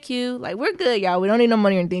you. Thank you. Like, we're good, y'all. We don't need no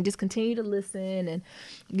money or anything. Just continue to listen and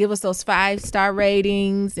give us those 5-star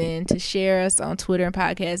ratings and to share us on Twitter and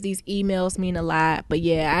podcasts. These emails mean a lot. But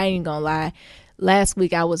yeah, I ain't gonna lie. Last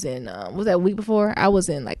week I was in, was that week before? I was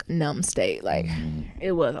in like numb state. Like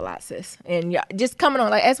it was a lot, sis. And yeah, just coming on,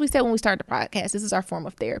 like as we said when we started the podcast, this is our form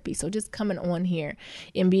of therapy. So just coming on here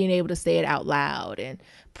and being able to say it out loud and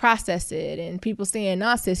process it, and people saying,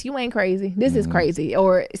 nah, sis, you ain't crazy. This is crazy.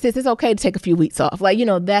 Or sis, it's okay to take a few weeks off. Like,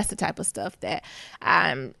 that's the type of stuff that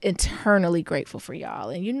I'm eternally grateful for y'all.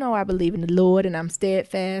 And I believe in the Lord and I'm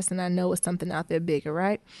steadfast and I know it's something out there bigger,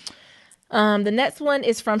 right? The next one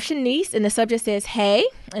is from Shanice, and the subject says, hey,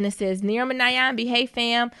 and it says, Niram and Nyambi, hey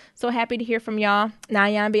fam, so happy to hear from y'all.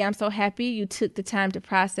 Nyambi, I'm so happy you took the time to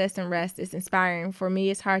process and rest. It's inspiring. For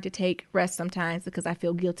me, it's hard to take rest sometimes because I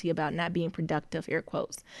feel guilty about not being productive, air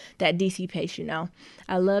quotes. That DC pace,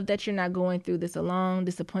 I love that you're not going through this alone.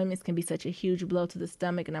 Disappointments can be such a huge blow to the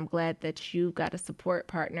stomach, and I'm glad that you've got a support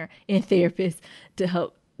partner and therapist to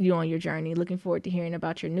help you on your journey. Looking forward to hearing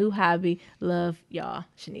about your new hobby. Love, y'all,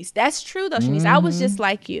 Shanice. That's true though, Shanice. I was just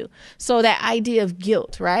like you. So that idea of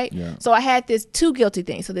guilt, right? Yeah. So I had this 2 guilty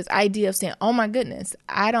things. So this idea of saying, oh my goodness,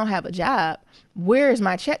 I don't have a job. Where is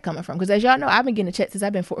my check coming from? Because as y'all know, I've been getting a check since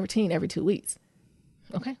I've been 14 every 2 weeks.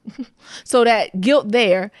 Okay. So that guilt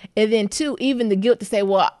there. And then 2, even the guilt to say,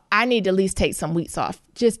 well, I need to at least take some weeks off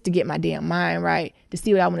just to get my damn mind right, to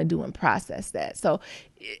see what I want to do and process that. So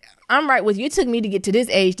I'm right with you. It took me to get to this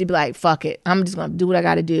age to be like, fuck it. I'm just going to do what I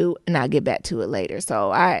got to do and I'll get back to it later.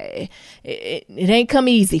 So it ain't come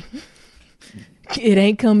easy. It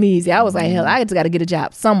ain't come easy. I was like, hell, I just got to get a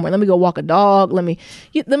job somewhere. Let me go walk a dog. Let me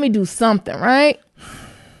do something, right?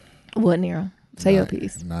 What, Nero? Say your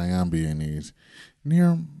piece. Nyambi in these.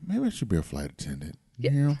 Nero, maybe I should be a flight attendant.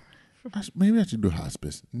 Nero, maybe I should do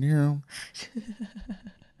hospice. Nero,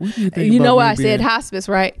 what do you think? You know why I said hospice,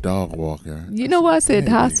 right? Dog walker. You know why I said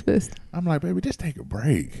hospice? I'm like, baby, just take a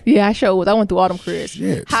break. Yeah, I sure was. I went through all them careers.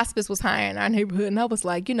 Shit. Hospice was hiring our neighborhood, and I was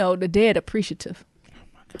like, the dead appreciative.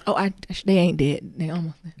 Oh, they ain't dead. They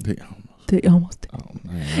almost dead. They almost dead. Oh,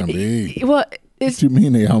 man. What you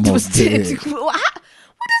mean they almost dead? What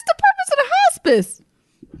is the purpose of the hospice?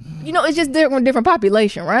 It's just different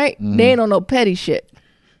population, right? They ain't on no petty shit.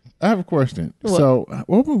 I have a question. What? So,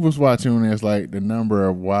 what we was watching is like the number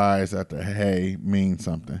of Y's after hey means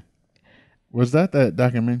something. Was that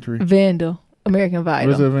documentary? Vandal, American Vital.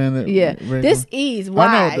 Was it Vandal? Yeah. Vandal? This E's I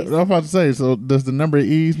wise. know. I was about to say. So, does the number of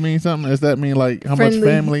E's mean something? Does that mean like how much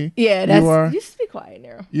family? Yeah, that's. you are? You just be quiet,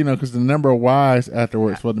 Nero. Because the number of Y's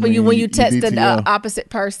afterwards. When you text the DTL.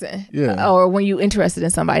 opposite person, Yeah. or when you interested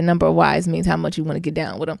in somebody, number of Y's means how much you want to get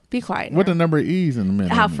down with them. Be quiet. What Nero. the number of E's in the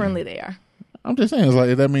middle? How friendly they are. I'm just saying. It's like,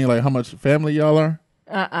 does that mean like how much family y'all are?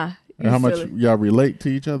 And how much y'all relate to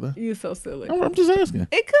each other? You so silly. I'm just asking.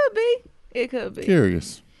 It could be. It could be.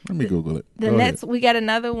 Curious. Let me Google it. The next, we got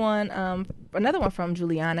another one from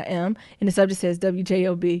Juliana M. And the subject says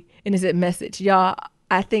WJOB. And it said, message. Y'all,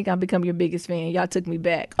 I think I'm becoming your biggest fan. Y'all took me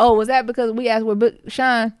back. Oh, was that because we asked what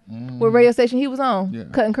radio station he was on? Yeah.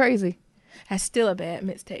 Cutting Crazy. That's still a bad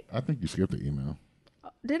mixtape. I think you skipped the email.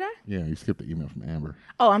 Did I? Yeah, you skipped the email from Amber.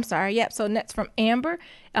 Oh, I'm sorry. Yep. So next from Amber,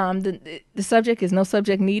 the subject is no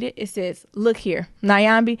subject needed. It says, look here,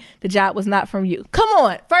 Nyambi, the job was not from you. Come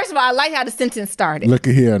on. First of all, I like how the sentence started. Look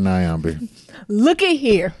at here, Nyambi. Look at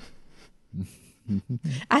here.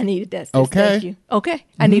 I needed that. Sis. Okay. Thank you. Okay.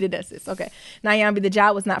 I needed that. Sis. Okay. Nyambi, the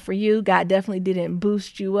job was not for you. God definitely didn't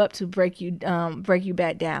boost you up to break you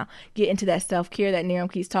back down. Get into that self-care that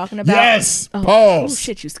Niram keeps talking about. Yes. Oh, Pause. Oh,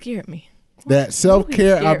 shit, you scared me. That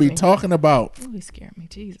self-care I'll be talking about. Oh, he scared me.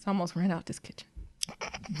 Jesus, I almost ran out this kitchen.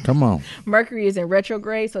 Come on. Mercury is in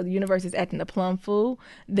retrograde, so the universe is acting a plum fool.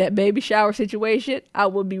 That baby shower situation, I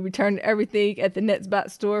will be returning everything at the Netsbot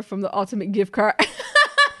store from the ultimate gift card.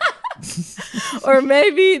 Or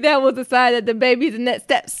maybe that was a sign that the baby's the next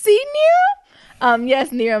step. See, Niram? Yes,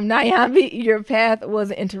 Niram, Nyambi, your path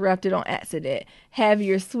wasn't interrupted on accident. Have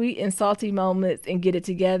your sweet and salty moments and get it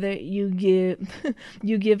together. You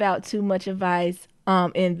give out too much advice.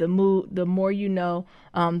 In the more you know,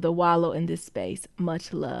 the wallow in this space.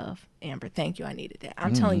 Much love, Amber. Thank you. I needed that.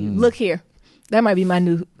 I'm telling you. Look here. That might be my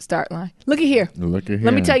new start line. Look at here. Look at here.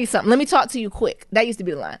 Let me tell you something. Let me talk to you quick. That used to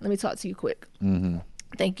be the line. Let me talk to you quick. Mm-hmm.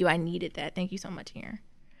 Thank you. I needed that. Thank you so much,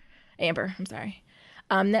 Amber. I'm sorry.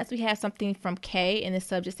 Next, we have something from Kay, and the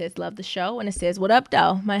subject says, love the show. And it says, what up,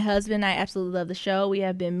 though? My husband and I absolutely love the show. We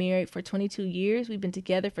have been married for 22 years. We've been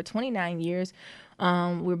together for 29 years.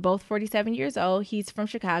 We're both 47 years old. He's from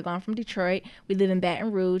Chicago. I'm from Detroit. We live in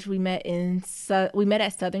Baton Rouge. We met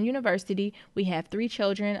at Southern University. We have 3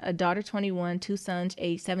 children, a daughter 21, 2 sons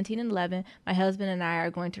aged 17 and 11. My husband and I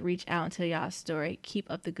are going to reach out and tell y'all a story.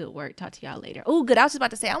 Keep up the good work. Talk to y'all later. Oh, good. I was just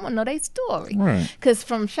about to say, I want to know their story. Right. Because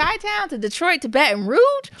from Chi-Town to Detroit to Baton Rouge,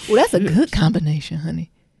 well, that's a good combination,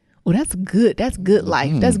 honey. Well, that's good. That's good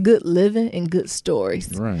life. That's good living and good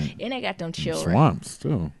stories. Right. And they got them children. Swamps,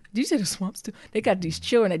 too. Did you say the swamps too? They got these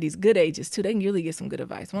children at these good ages too. They can really get some good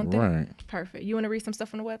advice, won't they? Right. Perfect. You want to read some stuff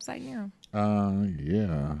from the website, Nero?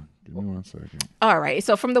 Yeah. Give me 1 second. All right.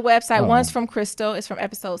 So from the website, one's from Crystal. It's from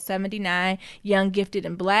episode 79, Young, Gifted,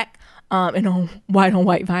 and Black, and on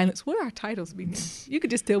white violence. What are our titles be? You could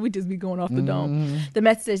just tell we just be going off the dome. The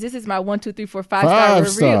message says, this is my 1, 2, 3, 4, 5-star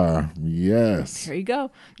review. 5-star. Yes. There you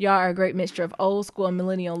go. Y'all are a great mixture of old school and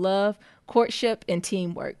millennial love, courtship, and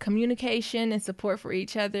teamwork, communication, and support for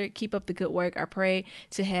each other. Keep up the good work. I pray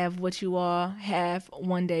to have what you all have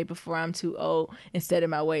one day before I'm too old and set in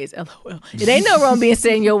my ways. LOL. It ain't no wrong being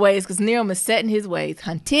set in your ways because Nero is set in his ways.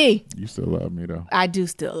 Hunty. You still love me, though. I do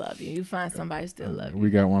still love you. You find somebody who still love you. We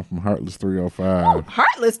got one from Heartless 305. Oh,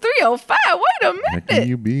 Heartless 305. Wait a minute. How can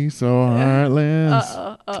you be so heartless?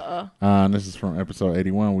 This is from episode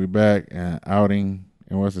 81. We back and outing.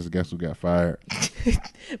 And what's this? Guess who got fired?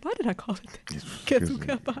 Why did I call it that? Guess who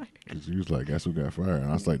got fired? Because you was like, guess who got fired? And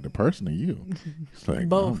I was like, the person or you? It's like,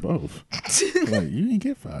 both. Both. Like, you didn't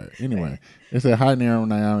get fired. Anyway, it said, hi, Nero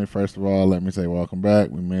and Nyambi. First of all, let me say welcome back.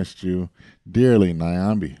 We missed you dearly,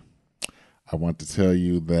 Nyambi. I want to tell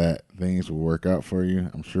you that things will work out for you.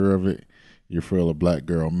 I'm sure of it. You're full of black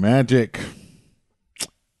girl magic.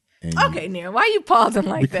 And Okay, Nira, why you pausing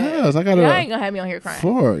like that? because I gotta, Y'all ain't gonna have me on here crying.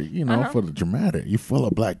 for the dramatic. You full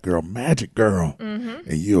of black girl magic, girl, and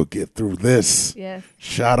you'll get through this. Yes.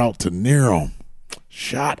 Shout out to Niram.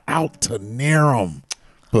 Shout out to Niram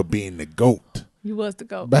for being the GOAT. He was the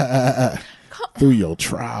GOAT. Through your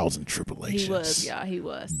trials and tribulations. He was, y'all. He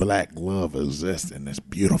was. Black love exists and it's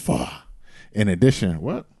beautiful. In addition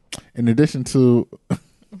to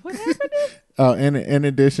What happened? in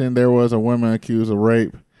addition, there was a woman accused of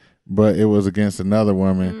rape, but it was against another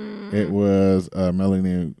woman. It was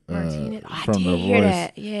Melanie Martinez. from The hear Voice.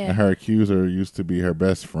 that. Yeah. And her accuser used to be her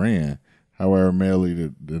best friend. However,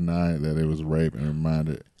 Melanie denied that it was rape and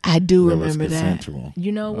reminded I do that it was remember that. consensual.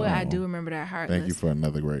 You know what? I do remember that Heartless. Thank you for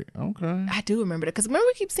another great. Okay. I do remember that because remember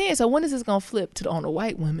we keep saying, so when is this gonna flip on the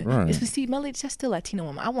white women? Right. See, Melody, that's still Latino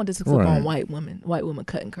woman. I want this to flip on white women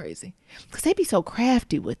cutting crazy because they be so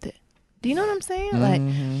crafty with it. Do you know what I'm saying? Like,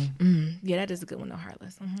 yeah, that is a good one though,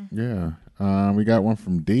 Heartless. Yeah. We got one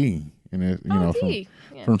from D, and it, D.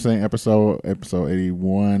 from same episode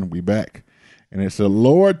 81. We back, and it's a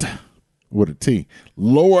Lord with a T.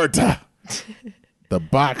 Lord, the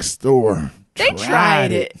box store. They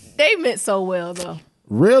tried it. They meant so well though.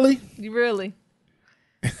 Really? Really.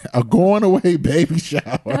 A going away baby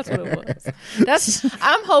shower. That's what it was.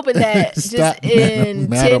 I'm hoping that just Stop, in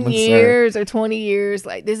madam 10 and years or 20 years,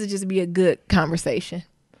 like this would just be a good conversation.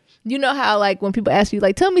 You know how like when people ask you,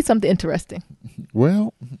 like, tell me something interesting.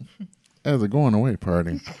 Well, as a going away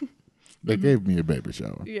party, they gave me a baby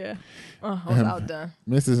shower. Yeah. I was outdone.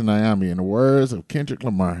 Mrs. Naomi, in the words of Kendrick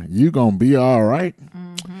Lamar, you gonna be all right.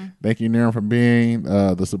 Thank you, Niram, for being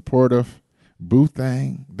the supportive boo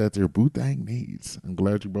thing that your boo thing needs. I'm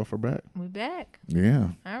glad you both are back. We back. Yeah.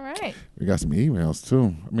 All right. We got some emails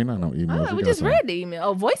too. I mean, not no emails. Oh, we just read the email.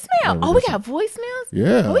 Oh, voicemail. Yeah, we got voicemails.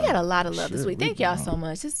 Yeah. Oh, we got a lot of love this week. Thank y'all so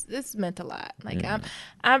much. This meant a lot. Like I'm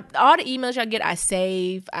all the emails y'all get, I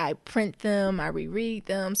save, I print them, I reread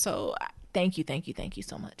them. So thank you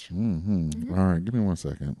so much. All right, give me 1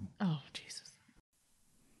 second. Oh, Jesus.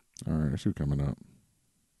 All right, shoot coming up.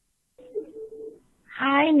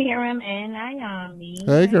 Hi, Niram and Naomi.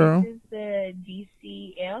 Hey, girl. This is the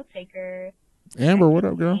DCL taker. Amber, what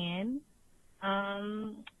up, girl?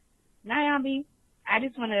 Naomi, I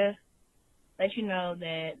just want to let you know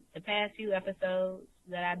that the past few episodes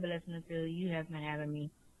that I've been listening to, you have been having me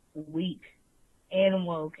weak and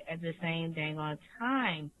woke at the same dang on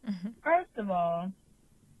time. First of all,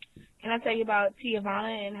 can I tell you about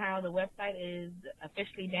Tiavana and how the website is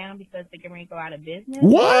officially down because they're going to go out of business?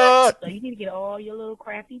 What? So you need to get all your little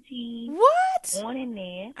crafty teas on in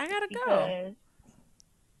there. I gotta go.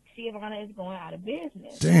 Because Tiavana is going out of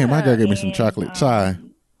business. Damn, I gotta get me some chocolate chai.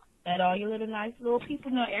 Let all your little nice little people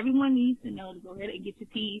know. Everyone needs to know to go ahead and get your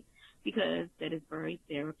teas because that is very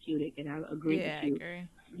therapeutic, and I agree with you. I agree.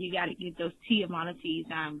 You got to get those Tiavana teas.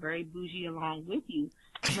 I'm very bougie along with you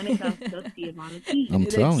when it comes to those Tiavana teas. I'm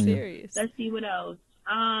telling you. Serious. Let's see what else.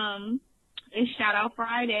 It's Shout Out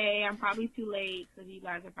Friday. I'm probably too late because you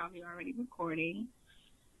guys are probably already recording.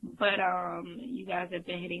 But you guys have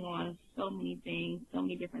been hitting on so many things, so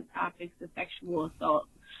many different topics, the sexual assault.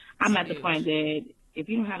 I'm at the point that if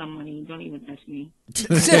you don't have no money, don't even touch me.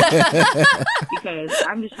 Because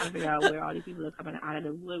I'm just trying to figure out where all these people are coming out of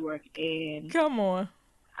the woodwork. And Come on.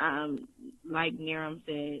 like Niram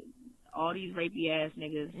said, all these rapey ass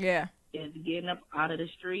niggas is getting up out of the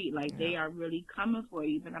street. Like they are really coming for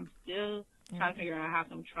you. But I'm still trying to figure out how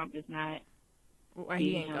come Trump is not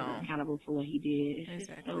being accountable for what he did. It's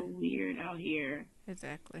just so weird out here.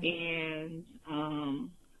 Exactly. And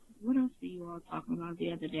what else were you all talking about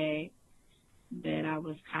the other day that I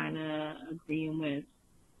was kind of agreeing with?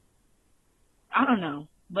 I don't know.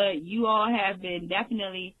 But you all have been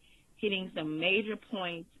definitely hitting some major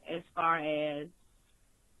points as far as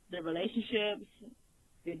the relationships,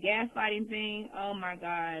 the gaslighting thing. Oh, my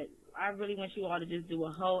God. I really want you all to just do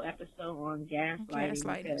a whole episode on gaslighting.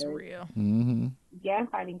 Gaslighting is real.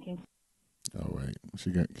 Gaslighting can... Oh, wait.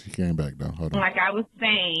 She came back, though. Hold on. Like I was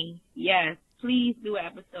saying, yes, please do an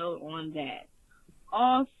episode on that.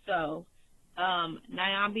 Also,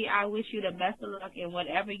 Naomi, I wish you the best of luck in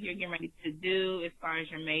whatever you're getting ready to do as far as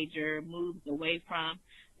your major moves away from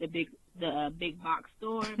the big box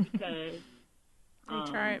store because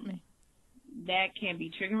They tried me. That can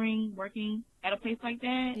be triggering working at a place like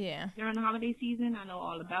that. Yeah. During the holiday season. I know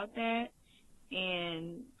all about that.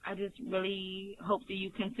 And I just really hope that you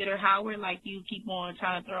consider Howard, like you keep on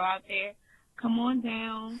trying to throw out there. Come on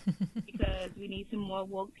down because we need some more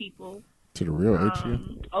woke people. To the real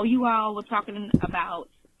HU. Oh, you all were talking about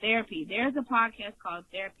therapy. There's a podcast called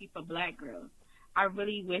Therapy for Black Girls. I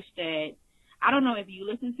really wish that I don't know if you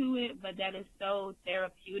listen to it, but that is so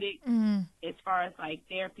therapeutic as far as like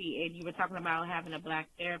therapy. And you were talking about having a black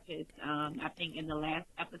therapist, I think in the last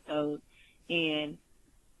episode, and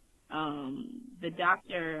the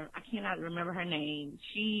doctor, I cannot remember her name.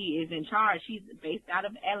 She is in charge. She's based out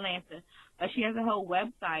of Atlanta, but she has a whole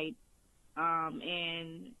website,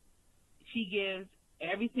 and she gives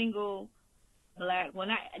every single black, well,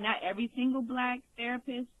 not every single black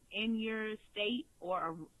therapist in your state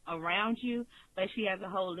or around you, but she has a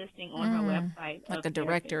whole listing on her website. Like a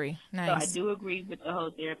directory. Nice. So I do agree with the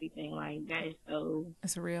whole therapy thing. Like, that is so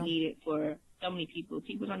needed for so many people.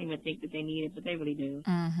 People don't even think that they need it, but they really do.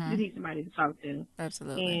 You need somebody to talk to.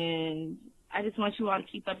 Absolutely. And I just want you all to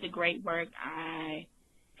keep up the great work. I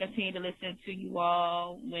continue to listen to you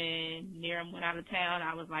all. When Niram went out of town,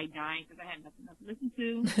 I was like dying because I had nothing else to listen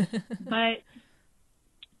to. But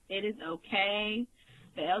it is okay.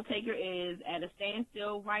 The L Taker is at a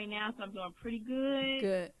standstill right now, so I'm doing pretty good.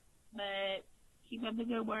 Good. But keep up the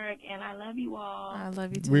good work, and I love you all. I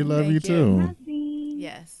love you too. We love you too.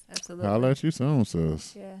 Yes, absolutely. I'll let you soon,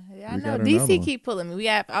 sis. Yeah, I know. DC keep pulling me. We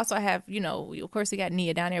also have, of course, we got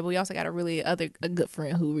Nia down there, but we also got a good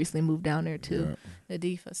friend who recently moved down there too,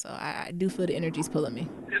 Nadifa. So I do feel the energy's pulling me.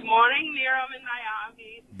 Good morning, Niram and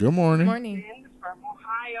Naomi. Good morning. Good morning. From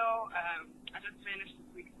Ohio. I just finished this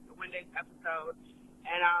week's Wednesday episode.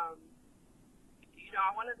 And, I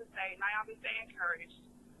wanted to say, Naomi, stay encouraged.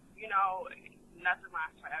 Nothing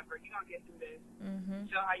lasts forever. You're going to get through this.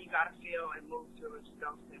 Feel how you got to feel and move through it. Just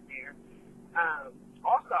don't sit there.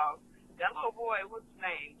 Also, that little boy, what's his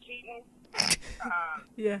name? Keaton?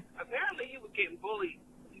 Yeah. Apparently he was getting bullied.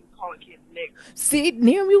 He was calling kids niggers. See,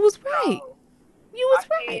 Naomi was right. So, you was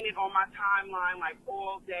I've seen it on my timeline, like,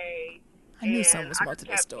 all day. I knew something was more to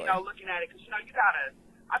the story. Looking at it, because, you got to,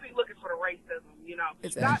 I be looking for the racism,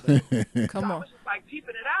 Exactly. Come on. I was just like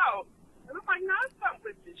peeping it out, and I'm like, no, it's something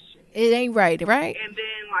with this shit. It ain't right? And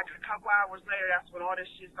then, like, a couple hours later, that's when all this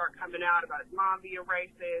shit started coming out about his mom being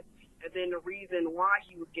racist, and then the reason why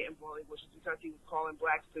he was getting bullied was because he was calling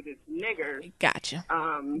black students niggers. Gotcha.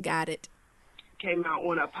 Got it. Came out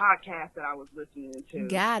on a podcast that I was listening to.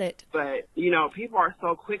 Got it. But, people are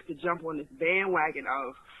so quick to jump on this bandwagon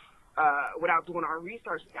of, without doing our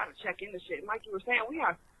research, we got to check into shit. And like you were saying, we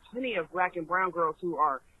have plenty of black and brown girls who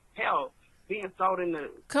are, being sold into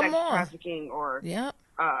sex trafficking or just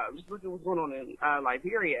look at what's going on in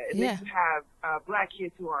Liberia. And then you have black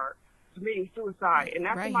kids who are committing suicide. And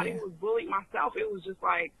that's somebody who was bullied myself. It was just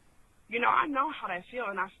like, I know how that feels.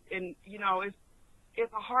 And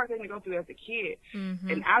it's a hard thing to go through as a kid.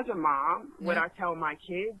 And as a mom, what I tell my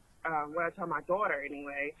kids, what I tell my daughter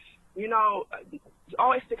anyway,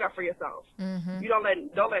 always stick up for yourself. You don't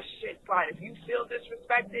let shit slide. If you feel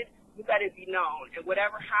disrespected, you let it be known. And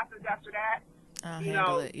whatever happens after that, let me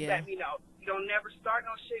know. You don't never start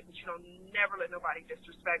no shit, but you don't never let nobody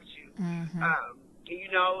disrespect you. We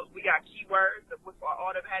got keywords of what's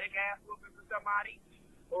automatic ass whooping for somebody,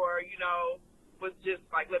 or was just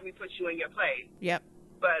like, let me put you in your place. Yep.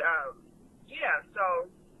 But so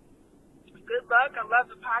good luck. I love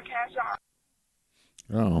the podcast, y'all.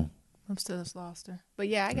 Oh. I'm still just lost her. But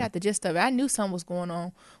yeah, I got the gist of it. I knew something was going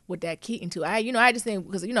on with that Keaton too. I just think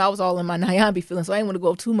because I was all in my Nyambi feeling, so I didn't want to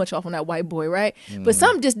go too much off on that white boy, right? But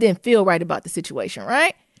something just didn't feel right about the situation,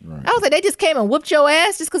 right? I was like, they just came and whooped your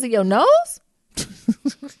ass just because of your nose?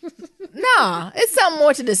 Nah, it's something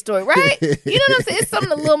more to this story, right? You know what I'm saying? It's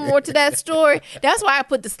something a little more to that story. That's why I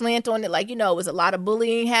put the slant on it. Like, it was a lot of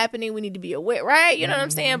bullying happening. We need to be aware, right? You know what I'm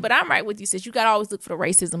saying? But I'm right with you, sis. You got to always look for the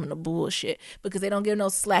racism and the bullshit because they don't give no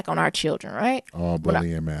slack on our children, right? All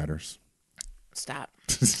bullying matters. Stop.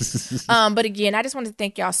 But again, I just want to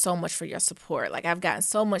thank y'all so much for your support. Like, I've gotten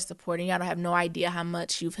so much support, and y'all don't have no idea how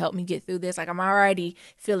much you've helped me get through this. Like, I'm already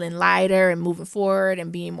feeling lighter and moving forward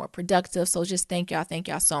and being more productive. So just thank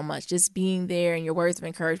y'all so much. Just being there and your words of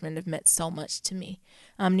encouragement have meant so much to me.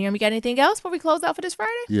 Niram, you got anything else before we close out for this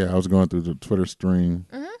Friday? Yeah, I was going through the Twitter stream.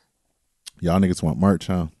 Y'all niggas want merch,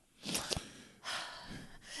 huh?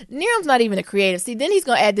 Niram's not even a creative. See, then he's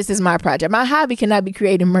going to add this as my project. My hobby cannot be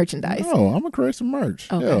creating merchandise. No, I'm going to create some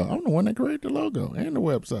merch. Okay. Yeah, I'm the one that created the logo and the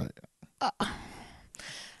website.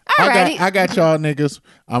 Alrighty. I got y'all niggas.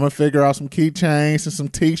 I'm going to figure out some keychains and some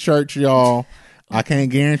t-shirts, y'all. I can't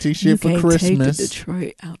guarantee shit for Christmas. Take the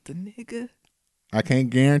Detroit out the nigga. I can't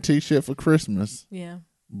guarantee shit for Christmas. Yeah.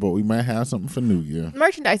 but we might have something for New Year.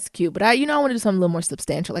 Merchandise is cute, but I want to do something a little more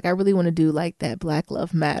substantial. Like I really want to do like that Black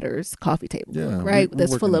Love Matters coffee table book, right?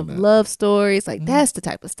 That's full of love stories. Like that's the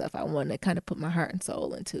type of stuff I want to kind of put my heart and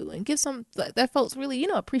soul into and give some that folks really,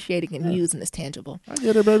 appreciating and using as tangible. I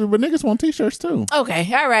get it, baby, but niggas want t-shirts too. Okay,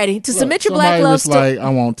 alrighty. To submit your Black Love story. Like, I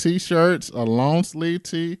want t-shirts, a long sleeve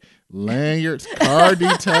tee, lanyards, car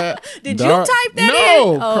detail. Did you type that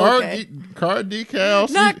in? No, car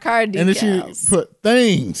decals. Not car decals. And then she put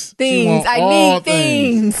things. Things. I need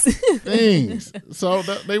things. Things. So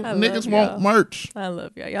niggas want merch. I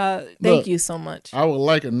love y'all. Y'all, thank you so much. I would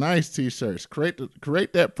like a nice t-shirt. Create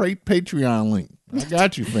that Patreon link. I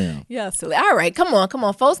got you, fam. Yeah, silly. All right, come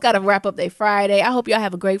on. Folks got to wrap up their Friday. I hope y'all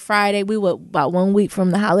have a great Friday. We were about 1 week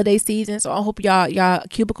from the holiday season, so I hope y'all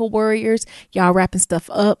cubicle warriors, y'all wrapping stuff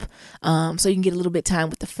up, so you can get a little bit of time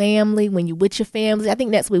with the family when you with your families. I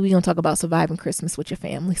think next week we're gonna talk about surviving Christmas with your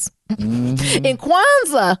families. Mm-hmm. In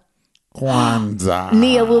Kwanzaa.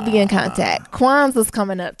 Nia will be in contact. Kwanzaa's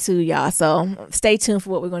coming up too, y'all. So stay tuned for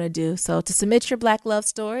what we're going to do. So to submit your Black Love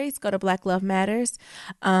stories, go to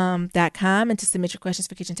blacklovematters.com. And to submit your questions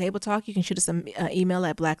for Kitchen Table Talk, you can shoot us an email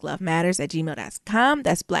at blacklovematters@gmail.com.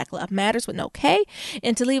 That's blacklovematters with no K.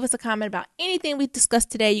 And to leave us a comment about anything we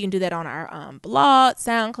discussed today, you can do that on our blog,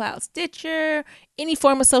 SoundCloud, Stitcher, any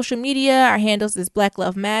form of social media. Our handles is Black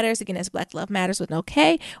Love Matters. Again, that's Black Love Matters with no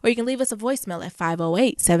K. Or you can leave us a voicemail at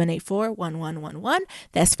 508-784-1111.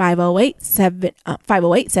 That's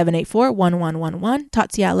 508-784-1111. Talk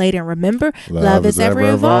to y'all later. And remember, love is ever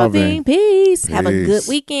evolving. Peace. Have a good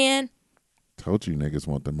weekend. Told you niggas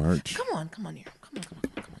want the merch. Come on here. Come on.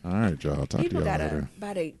 All right, y'all. Talk People to y'all gotta later.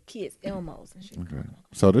 buy their kids Elmos and shit. Okay.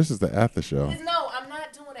 So this is the after show. No, I'm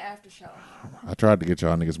not doing the after show. I tried to get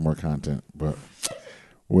y'all niggas more content, but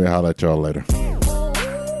we'll holler at y'all later.